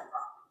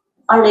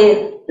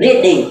only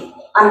reading,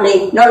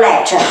 only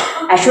knowledge.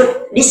 I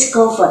should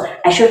discover,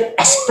 I should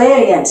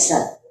experience.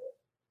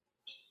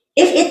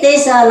 If it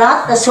is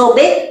not so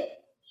big,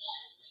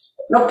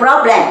 no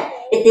problem.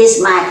 It is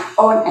my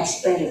own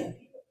experience.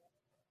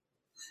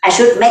 I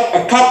should make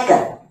a cake,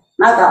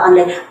 not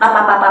only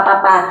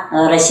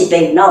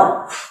recipe,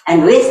 no.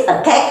 And with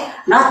a cake,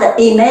 not the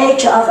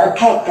image of a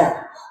cake,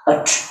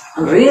 but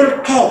a real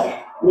cake.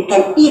 We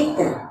can eat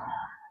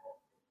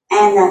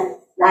and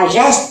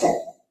digest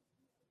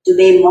to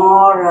be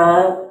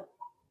more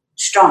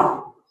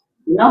strong.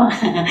 You know?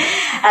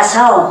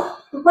 So,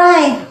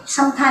 why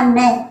sometimes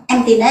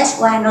emptiness,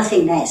 why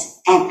nothingness?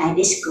 And I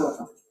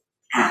discover.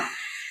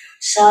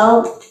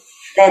 So,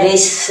 there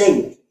is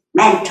thing,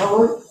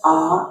 mental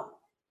or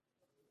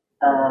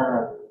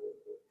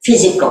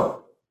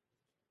physical.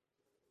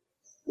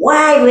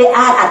 Why we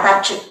are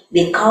attached?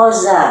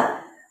 Because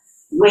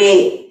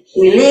we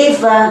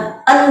live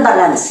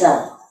unbalanced.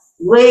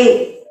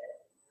 We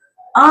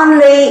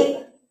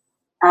only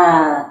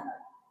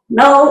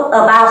know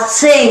about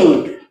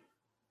things.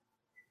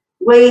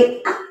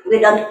 We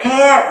don't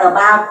care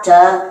about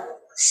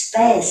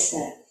space.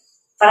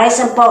 For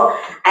example,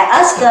 I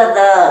asked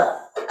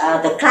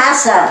the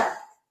class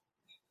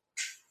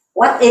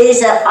what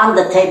is on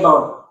the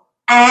table,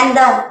 and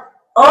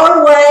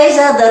always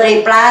the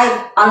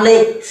reply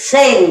only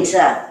things.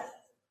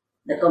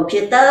 The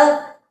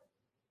computer,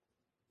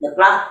 the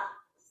clock.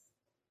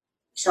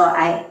 So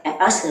I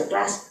asked the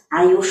class,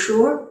 are you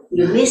sure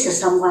you miss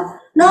someone?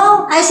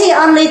 No, I see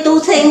only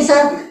two things,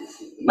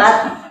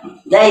 but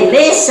they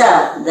miss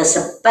the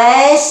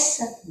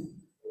space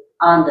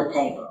on the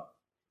table.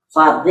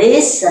 For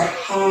this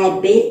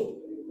habit,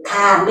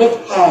 karmic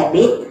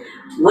habit,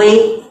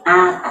 we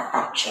are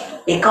attached.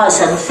 Because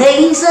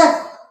things,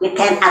 we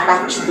can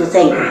attach to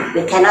things.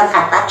 We cannot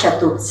attach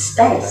to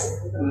space.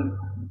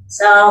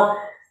 So,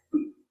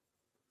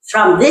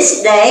 from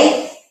this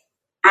day,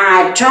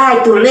 I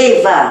try to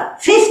live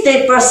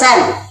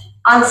 50%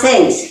 on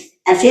things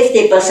and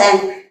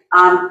 50%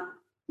 on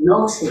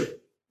nothing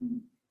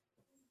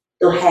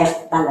to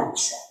have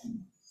balance.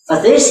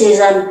 For this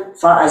reason,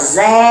 for a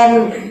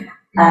Zen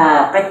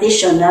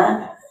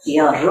practitioner,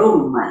 your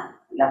room,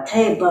 your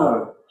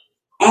table,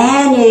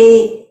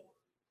 any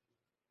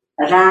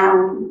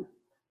around,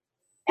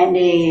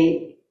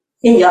 any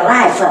in your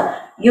life,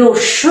 you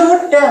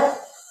should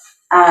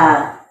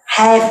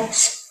have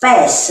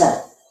space.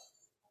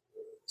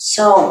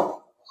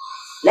 So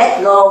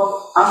let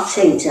go of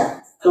things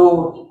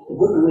to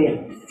goodwill.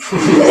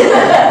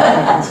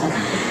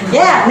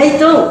 Yeah, me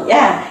too.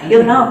 Yeah,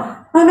 you know.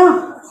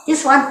 No,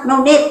 this one,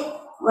 no need.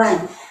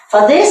 Right.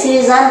 For this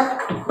reason,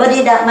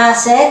 Bodhidharma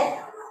said,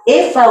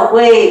 if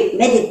we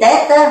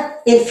meditate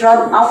in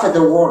front of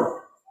the wall,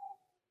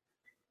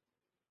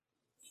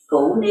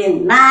 go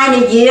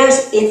 90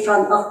 years in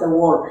front of the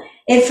wall.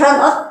 In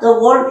front of the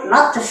wall,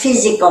 not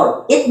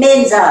physical. It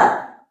means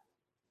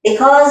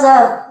because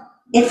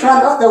in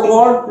front of the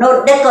wall,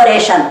 no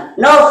decoration,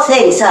 no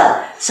things,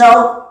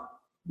 so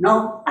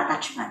no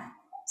attachment.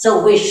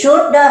 So we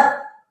should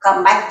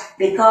come back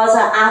because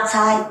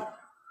outside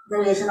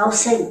there is no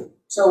thing.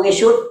 So we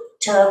should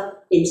turn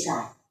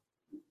inside.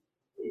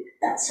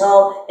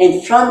 So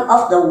in front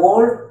of the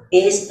wall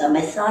is a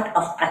method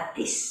of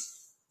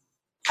practice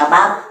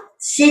about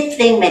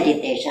sitting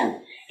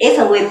meditation. If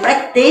we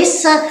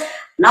practice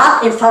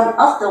not in front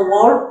of the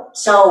wall,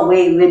 so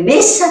we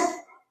miss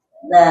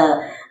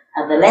the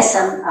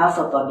lesson of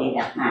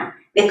Bodhidharma.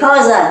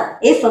 Because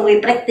if we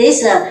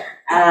practice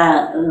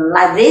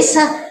like this,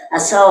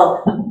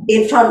 so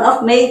in front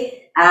of me,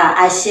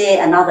 I see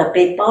another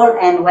people,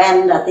 and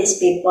when these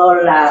people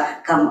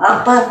come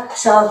up,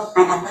 so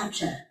I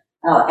attach.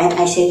 And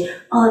I say,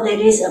 oh, there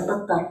is a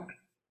buttock.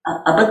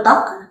 A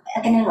buttock?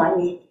 Cái này gọi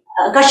gì?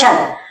 A cushion.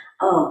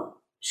 Oh,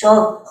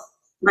 so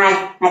my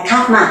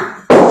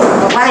karma.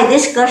 Why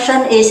this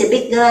cushion is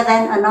bigger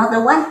than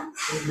another one?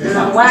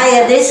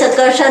 Why this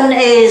cushion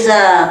is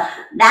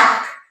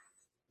dark?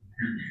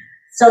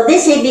 So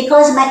this is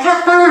because my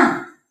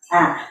karma.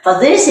 For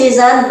this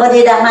reason,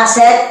 Bodhidharma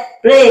said,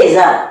 please,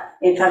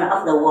 in front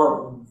of the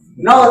world,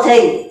 no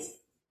thing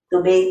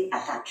to be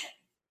attached.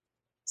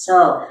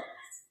 So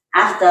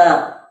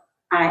after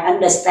I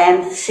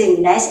understand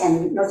thingness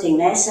and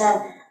nothingness,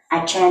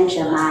 I change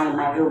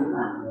my room.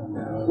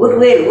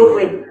 Goodwill.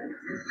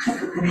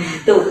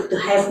 to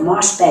have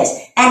more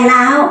space. And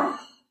now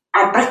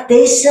I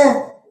practice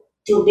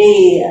to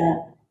be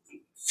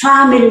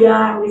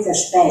familiar with the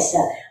space.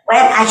 When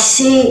I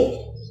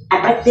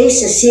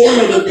practice seeing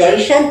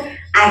meditation,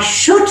 I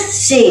should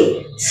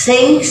see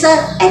things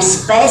and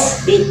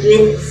space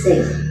between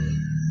things.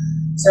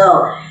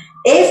 So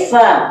if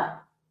I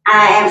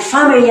am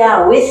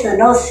familiar with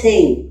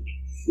nothing,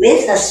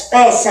 with the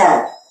space,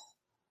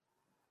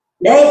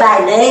 day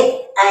by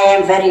day I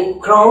am very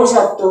close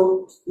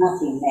to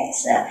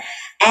nothingness.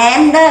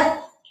 And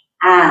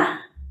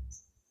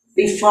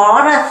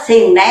before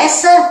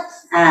thingness,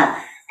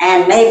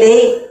 and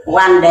maybe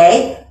one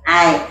day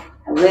I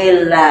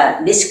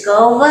will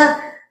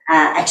discover,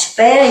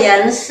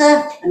 experience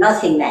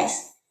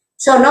nothingness.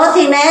 So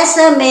nothingness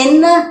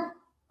means,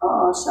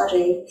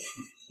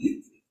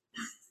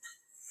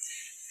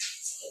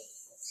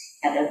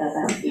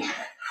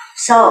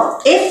 So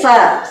if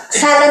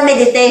silent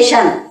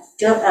meditation,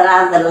 turn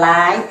around the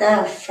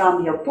light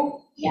from your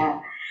book,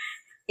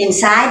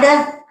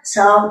 inside,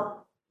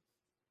 so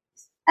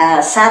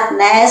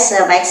sadness,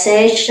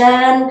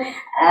 vexation,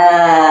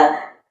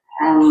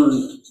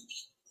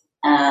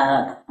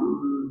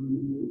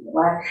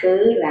 quá khứ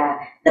là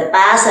the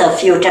past,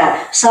 future,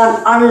 so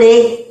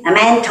only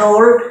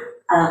mental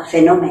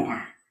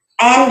phenomena.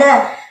 And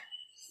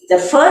the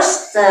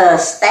first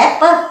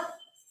step,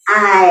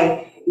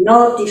 I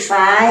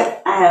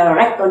notify, I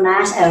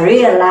recognize, I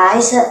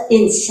realize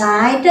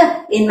inside,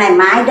 in my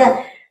mind,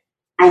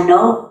 I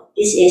know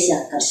this is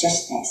a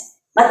consciousness.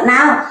 But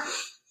now,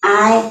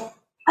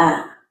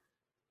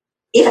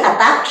 if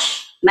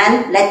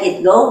attachment, let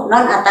it go,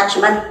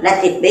 non-attachment,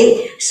 let it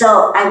be.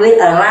 So I will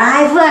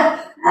arrive,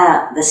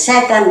 the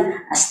second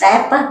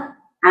step,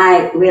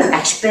 I will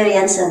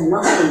experience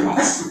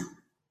nothingness.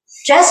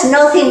 Just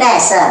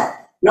nothingness,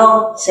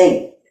 no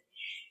thing.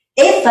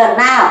 If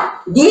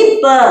now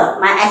deeper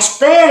my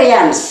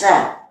experience,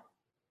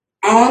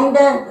 and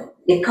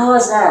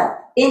because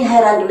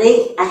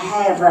inherently I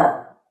have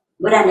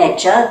Buddha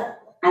nature,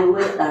 I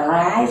will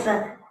arrive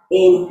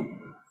in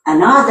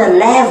another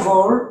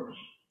level.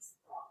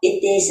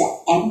 It is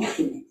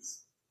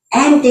emptiness.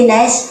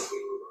 Emptiness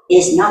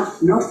is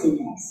not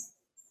nothingness.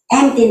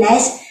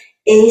 Emptiness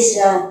is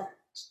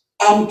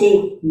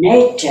empty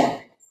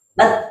nature,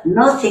 but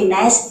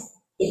nothingness,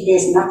 it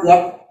is not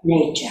yet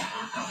nature.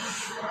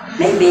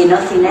 Maybe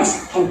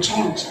nothingness can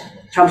change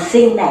from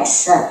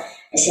thingness,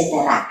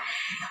 etc.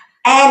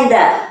 And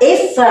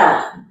if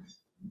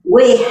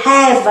we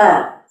have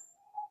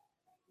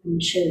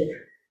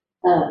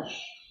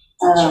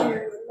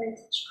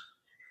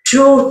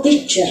true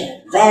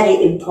teacher,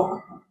 very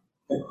important.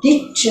 The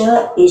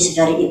teacher is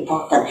very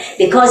important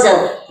because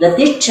the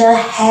teacher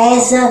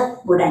has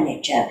Buddha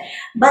nature.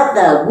 But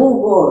the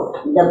Google,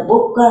 the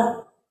book,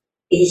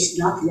 is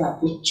not your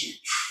teacher.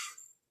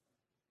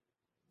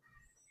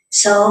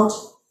 So,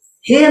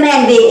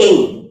 human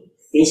being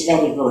is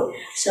very good.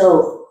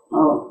 So,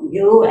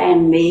 you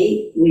and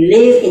me, we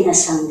live in a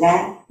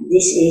Sangha.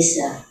 This is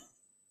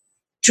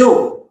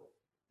true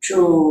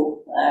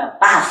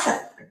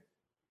path.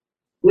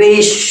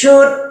 We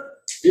should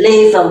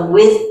live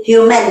with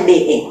human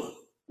being,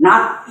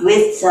 not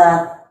with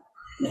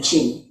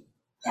machine.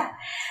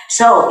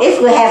 So,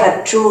 if we have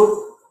a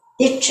true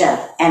teacher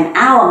and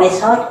our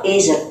method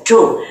is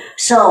true,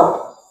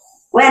 so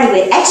when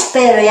we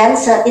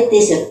experience it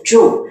is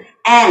true,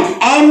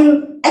 and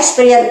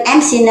experience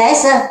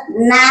emptiness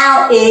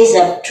now is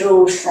a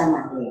true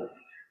samadhi,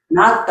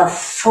 not the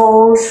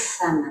false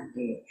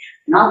samadhi,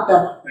 not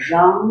the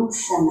wrong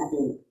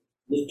samadhi.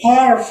 Be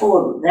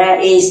careful, there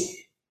is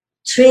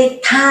 3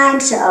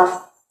 kinds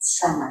of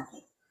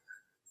samadhi.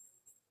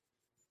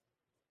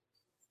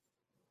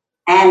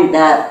 And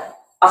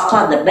of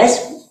course the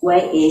best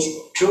way is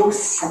true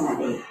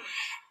samadhi.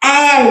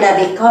 And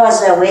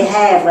because we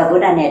have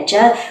Buddha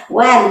nature,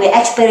 when we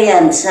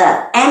experience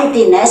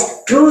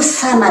emptiness, true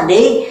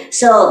samadhi,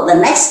 so the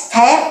next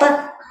step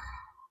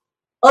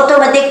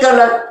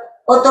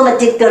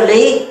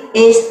automatically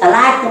is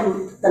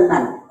enlightenment,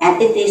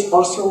 and it is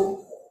also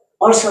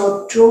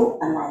true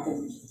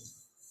enlightenment.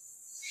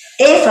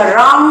 If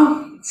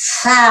wrong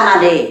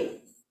samadhi,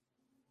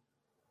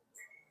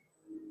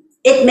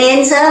 it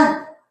means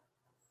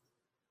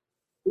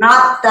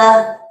not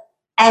the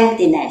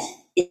emptiness.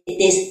 It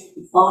is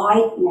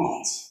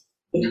voidness.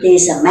 It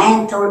is a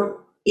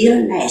mental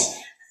illness,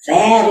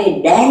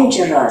 very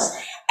dangerous,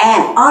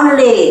 and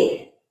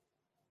only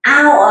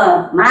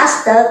our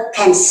master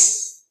can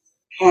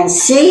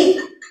see.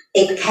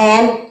 It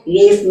can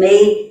give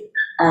me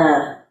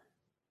a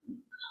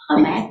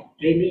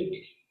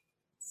remedy,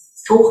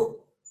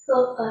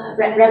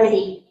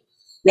 remedy.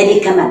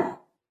 medicament.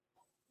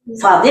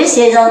 For this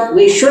reason,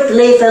 we should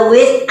live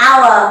with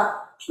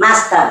our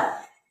master.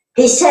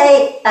 He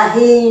said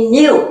he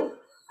knew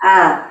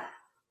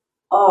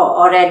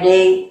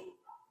already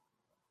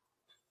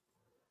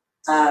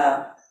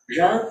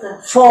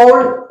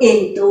fall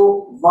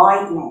into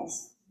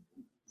voidness.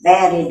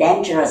 Very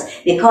dangerous,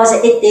 because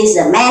it is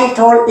a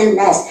mental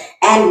illness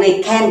and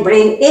we can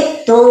bring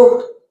it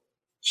to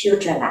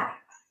future life.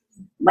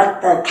 But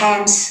the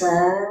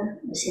cancer,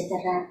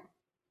 etc.,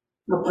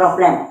 no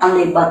problem,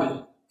 only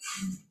body.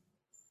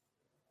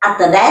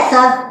 After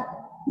that,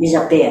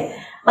 disappear.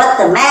 But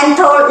the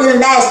mental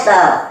illness,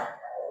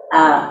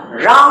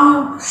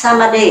 wrong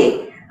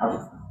samadhi,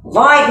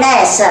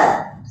 voidness,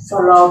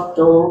 follow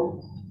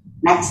to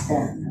next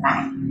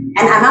life.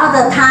 And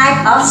another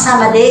type of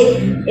samadhi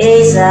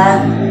is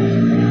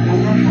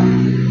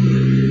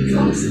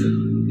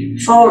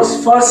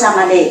false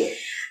samadhi.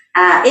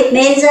 It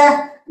means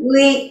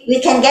we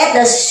can get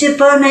the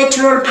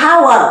supernatural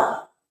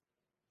power,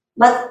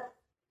 but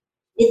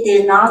it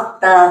is not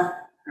the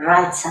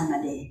right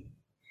samadhi.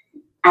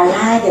 I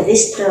like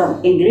this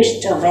term, English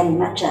term very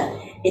much.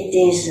 It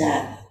is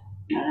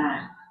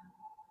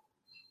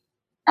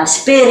a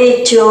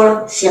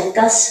spiritual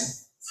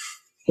circus.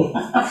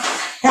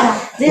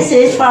 This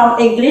is from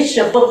English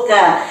book.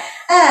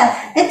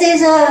 It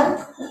is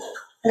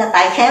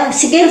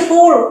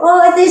skillful.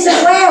 Oh, it is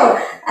well.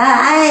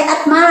 I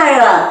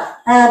admire,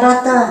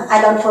 but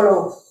I don't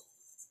follow.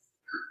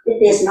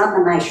 It is not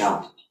my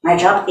job. My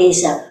job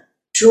is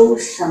true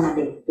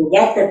samadhi, to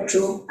get the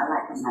true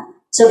enlightenment.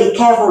 So be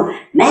careful.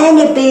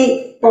 Many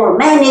people,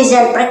 many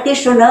Zen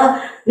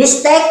practitioners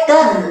mistake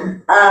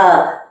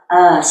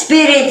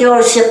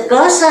spiritual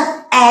circus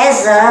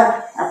as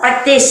a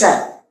practice,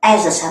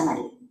 as a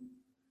samadhi.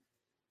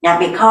 Yeah,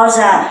 because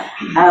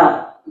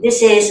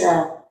this is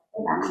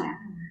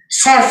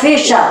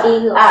selfish.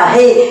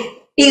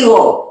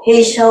 Ego.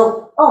 He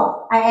so,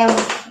 I am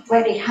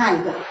very high.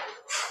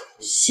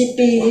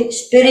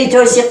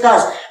 Spiritual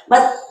circus,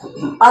 but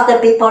other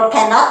people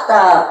cannot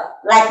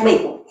like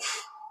me.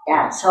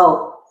 Yeah,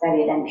 so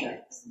very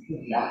dangerous.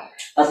 Yeah.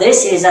 But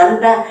this is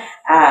under,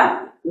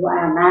 you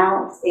are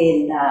now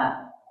in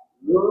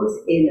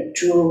youth in a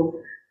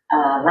true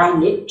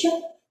lineage,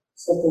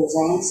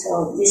 citizen.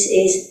 So this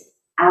is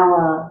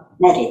our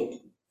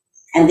merit.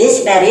 And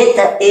this merit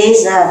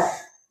is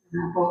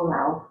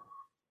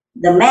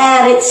the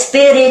merit,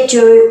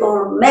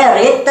 spiritual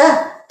merit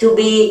to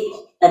be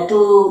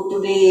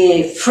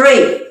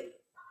free.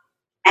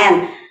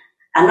 And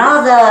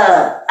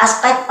another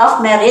aspect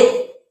of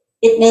merit,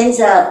 it means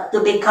to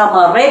become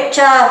a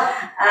richer,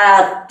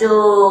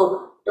 to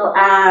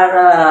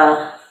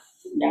our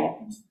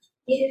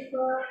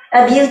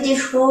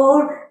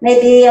beautiful,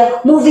 maybe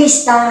a movie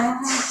star,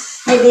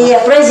 maybe a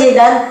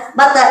president,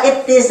 but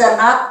it is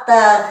not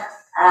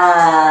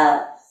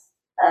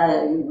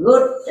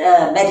good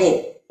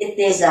merit. It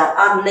is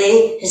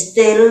only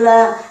still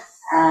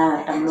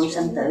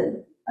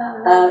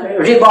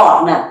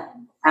reborn.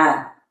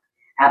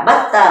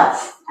 But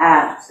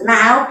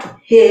now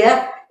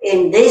here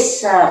in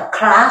this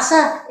class,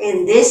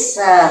 in this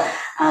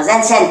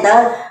Zen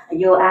center,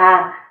 you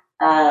are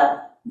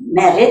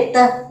merit,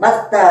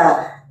 but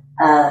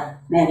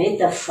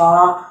merit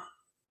for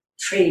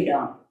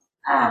freedom,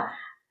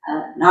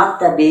 not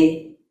to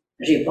be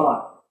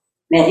reborn.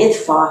 Merit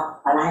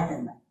for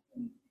enlightenment.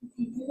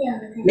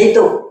 Me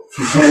too.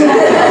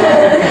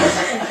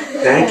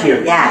 Thank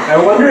you. Yeah. I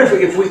wonder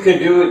if we could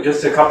do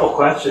just a couple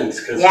questions,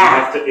 because we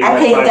have to. I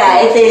think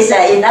it is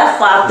enough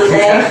for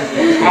today,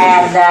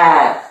 and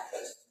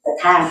the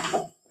time.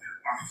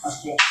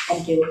 Okay.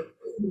 Thank you.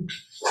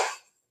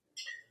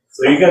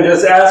 So you can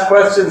just ask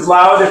questions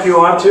loud if you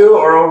want to,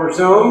 or over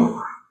Zoom.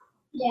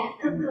 Yeah,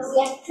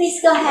 yeah, please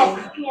go ahead.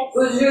 Yes.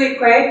 Ujui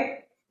Kwe,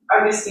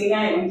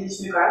 Augustina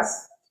Indigenous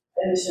Grass,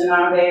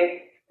 Anishinaabe,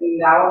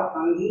 Ngao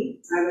Pungi.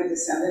 I'm a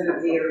descendant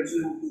of the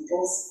original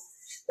peoples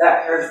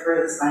that cared for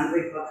this land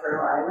we call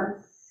Turtle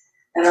Island.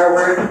 And our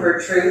word for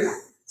truth,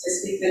 to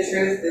speak the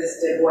truth, is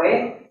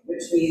Dibwe,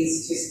 which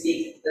means to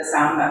speak the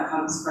sound that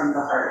comes from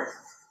the heart.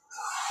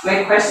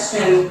 My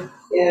question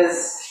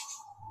is,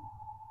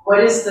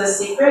 what is the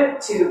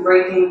secret to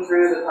breaking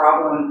through the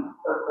problem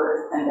of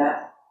birth and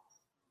death?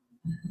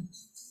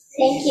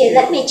 Thank you.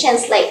 Let me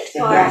translate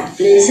for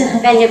Please.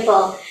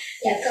 Venerable.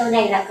 Dạ, câu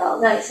này là cậu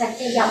gợi sang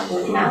cái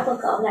dòng máu của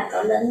cậu là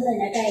cậu lớn lên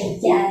ở đây,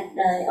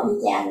 đời ông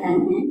cha là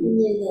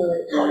như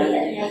người hậu ở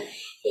đây.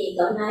 Thì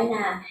cậu nói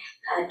là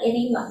cái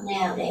bí mật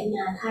nào để mà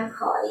thoát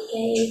khỏi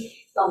cái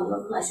vòng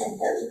luân hồi sanh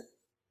tử?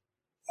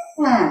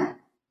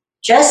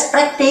 Just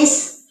practice.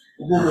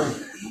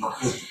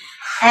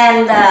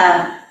 And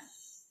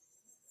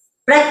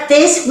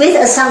practice with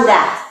a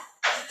Sangha.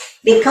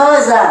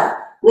 Because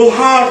we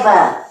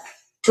have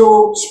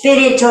two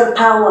spiritual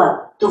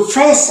power to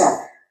face.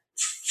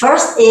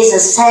 First is a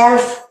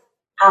self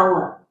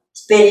power,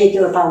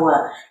 spiritual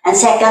power, and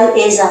second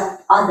is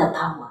other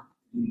power.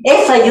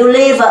 If you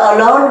live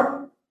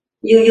alone,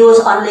 you use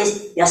only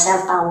your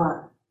self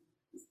power,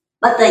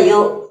 but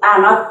you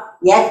are not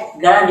yet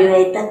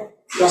graduated.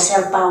 Your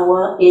self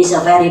power is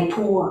very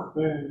poor.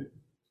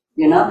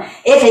 You know,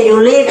 if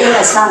you live in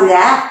a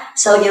Sangha,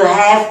 so you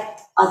have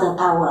other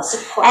power,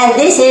 and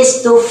this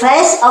is two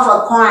face of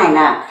a coin.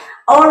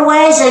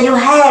 Always you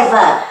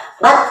have.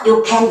 But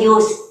you can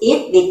use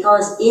it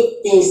because it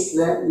is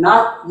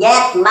not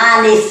yet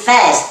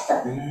manifest.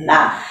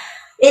 Now,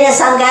 in a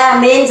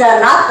Sangha means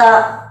not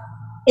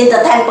in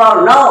the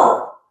temple,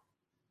 no.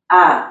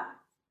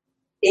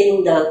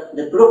 In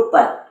the group,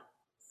 the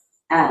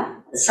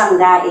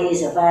Sangha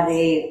is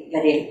very,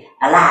 very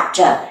large.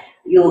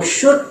 You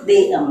should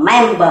be a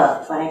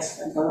member, for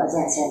example, at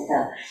Zen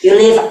Center. You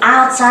live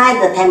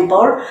outside the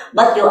temple,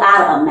 but you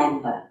are a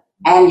member.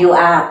 And you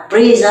are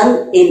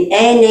present in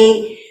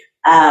any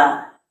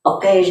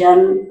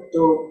occasion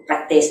to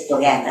practice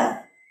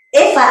together.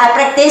 If I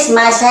practice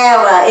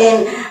myself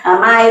in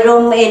my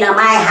room, in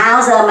my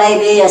house,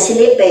 maybe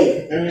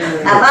sleeping.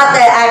 But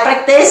I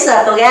practice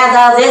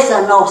together, this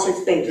no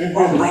sleeping.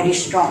 Oh, very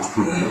strong.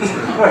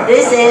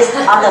 This is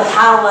the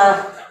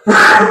power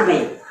of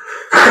me.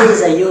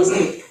 Please use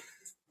it.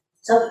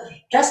 So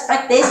just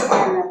practice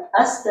and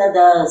ask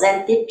the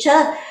Zen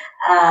teacher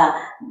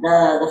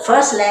the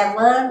first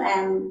level,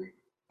 and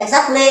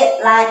exactly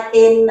like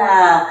in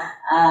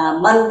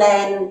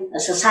mundane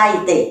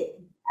society,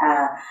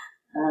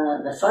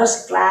 the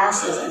first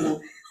class,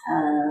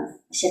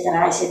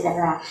 etc.,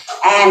 etc.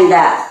 And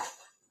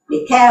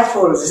be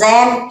careful,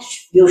 then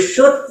you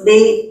should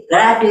be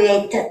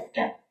graduated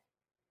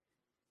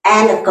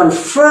and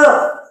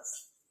confirmed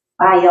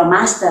by your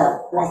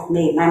master, like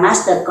me. My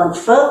master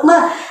confirmed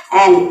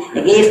and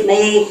give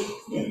me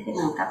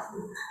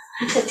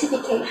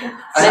Certificate.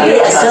 maybe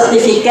a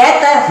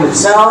certificate.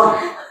 So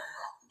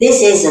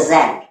this is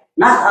Zen.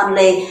 Not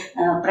only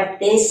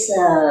practice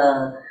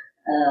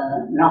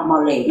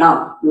normally.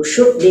 No, you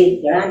should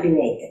be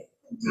graduated.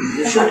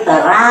 You should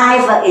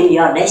arrive in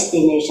your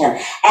destination.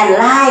 And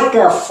like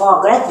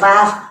for great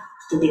vow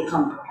to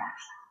become Buddha.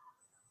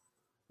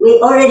 We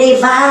already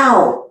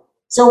vow,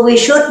 so we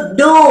should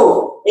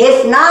do.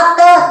 If not,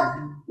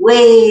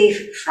 we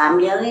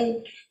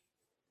family,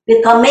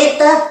 we commit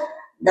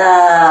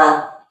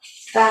the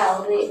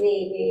vow.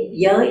 We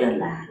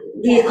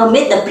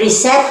commit the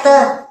precept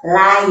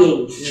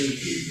lying.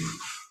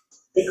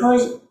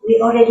 Because we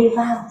already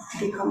vowed to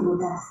become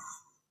Buddha.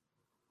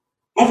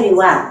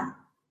 Everyone,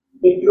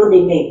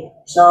 including me.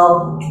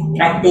 So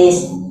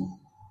practice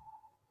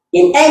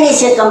in any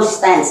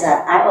circumstance.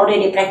 I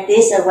already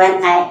practiced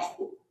when I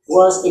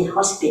was in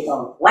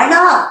hospital. Why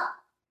not?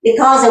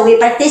 Because we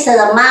practice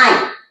the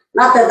mind,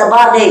 not the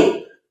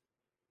body.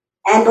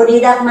 And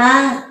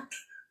Bodhidharma,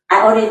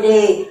 I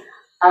already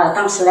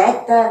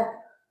translate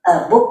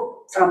a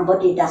book from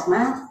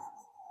Bodhidharma.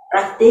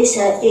 Practice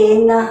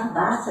in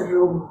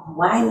bathroom.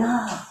 Why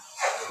not?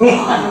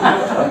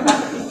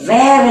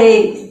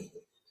 Very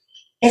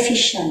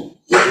efficient.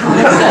 Yeah,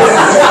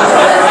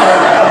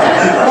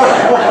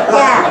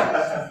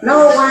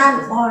 no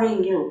one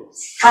boring you.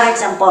 For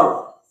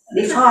example,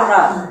 before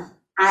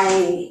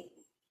I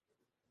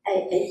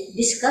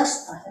dispute,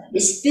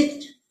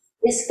 dispute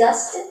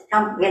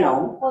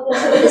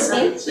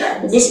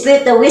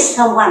with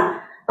someone,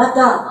 but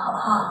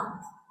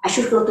I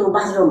should go to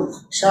bathroom,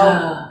 so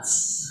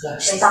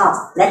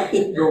stop, let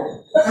it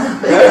go.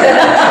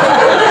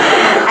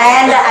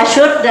 And I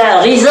should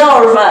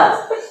resolve,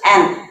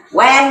 and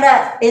when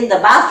in the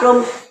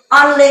bathroom,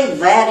 only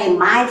very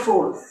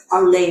mindful,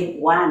 only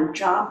one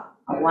job,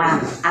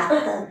 one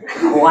actor,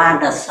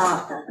 one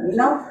thought, you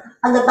know,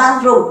 on the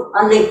bathroom,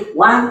 only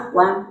one.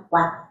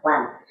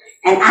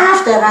 And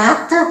after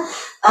that,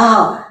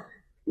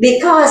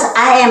 because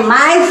I am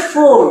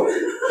mindful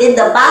in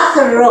the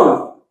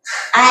bathroom,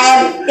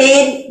 I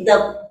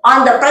am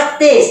on the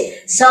practice,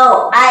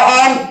 So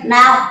I am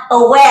now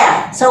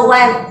aware. So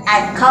when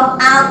I come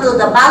out to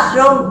the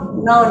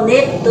bathroom, no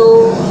need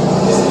to.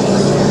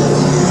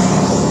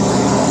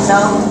 So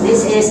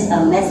this is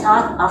a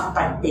method of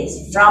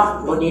practice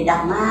from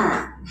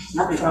Bodhidharma,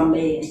 not from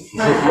me.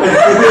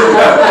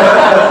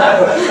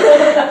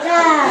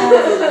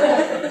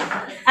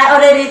 I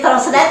already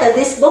translated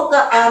this book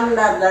on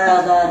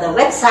the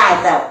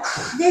website.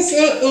 This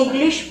is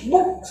English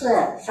book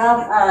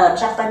from a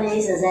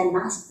Japanese Zen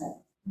master.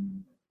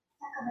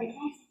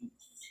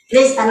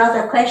 Please,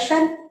 another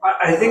question?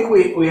 I think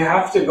we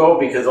have to go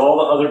because all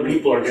the other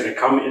people are going to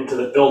come into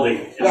the building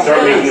and Yeah.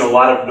 start making a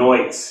lot of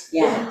noise.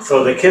 Yeah.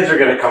 So the kids are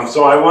going to come.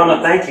 So I want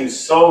to thank you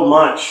so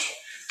much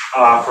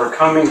for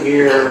coming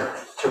here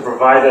to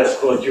provide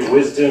us with your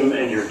wisdom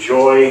and your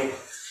joy,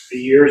 the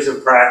years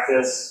of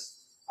practice,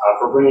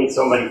 for bringing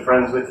so many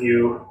friends with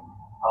you.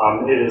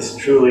 It is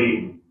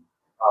truly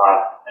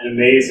an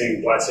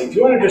amazing blessing. Do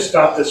you want to just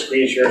stop the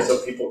screen share so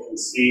people can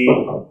see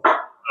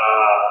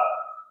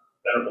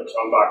Venerable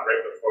Tombak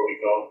right before we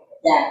go?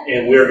 Yeah.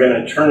 And we're going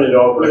to turn it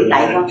over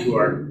to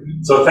our.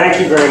 So thank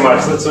you very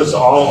much. Let's just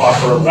all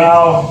offer a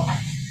bow.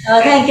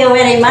 Thank you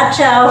very much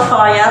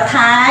for your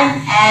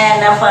time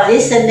and for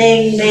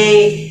listening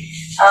me.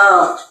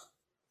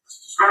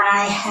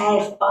 I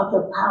have all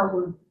the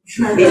power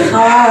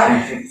before.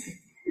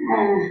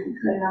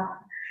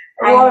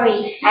 Worry.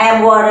 I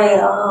am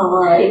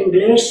worried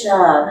English,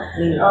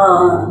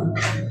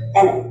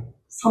 and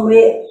for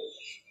me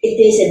it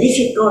is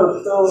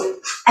difficult to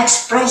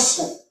express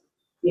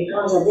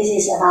because this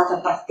is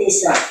another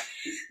practice.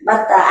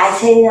 But I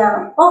think,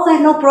 okay,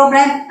 no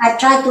problem. I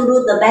try to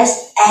do the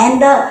best,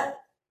 and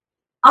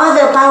all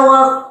the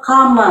power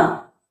come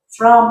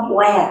from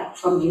where?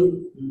 From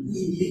you.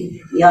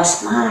 Your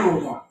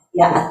smile,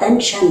 your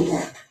attention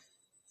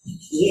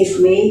give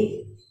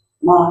me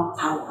more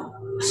power.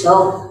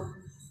 So,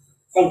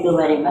 thank you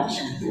very much.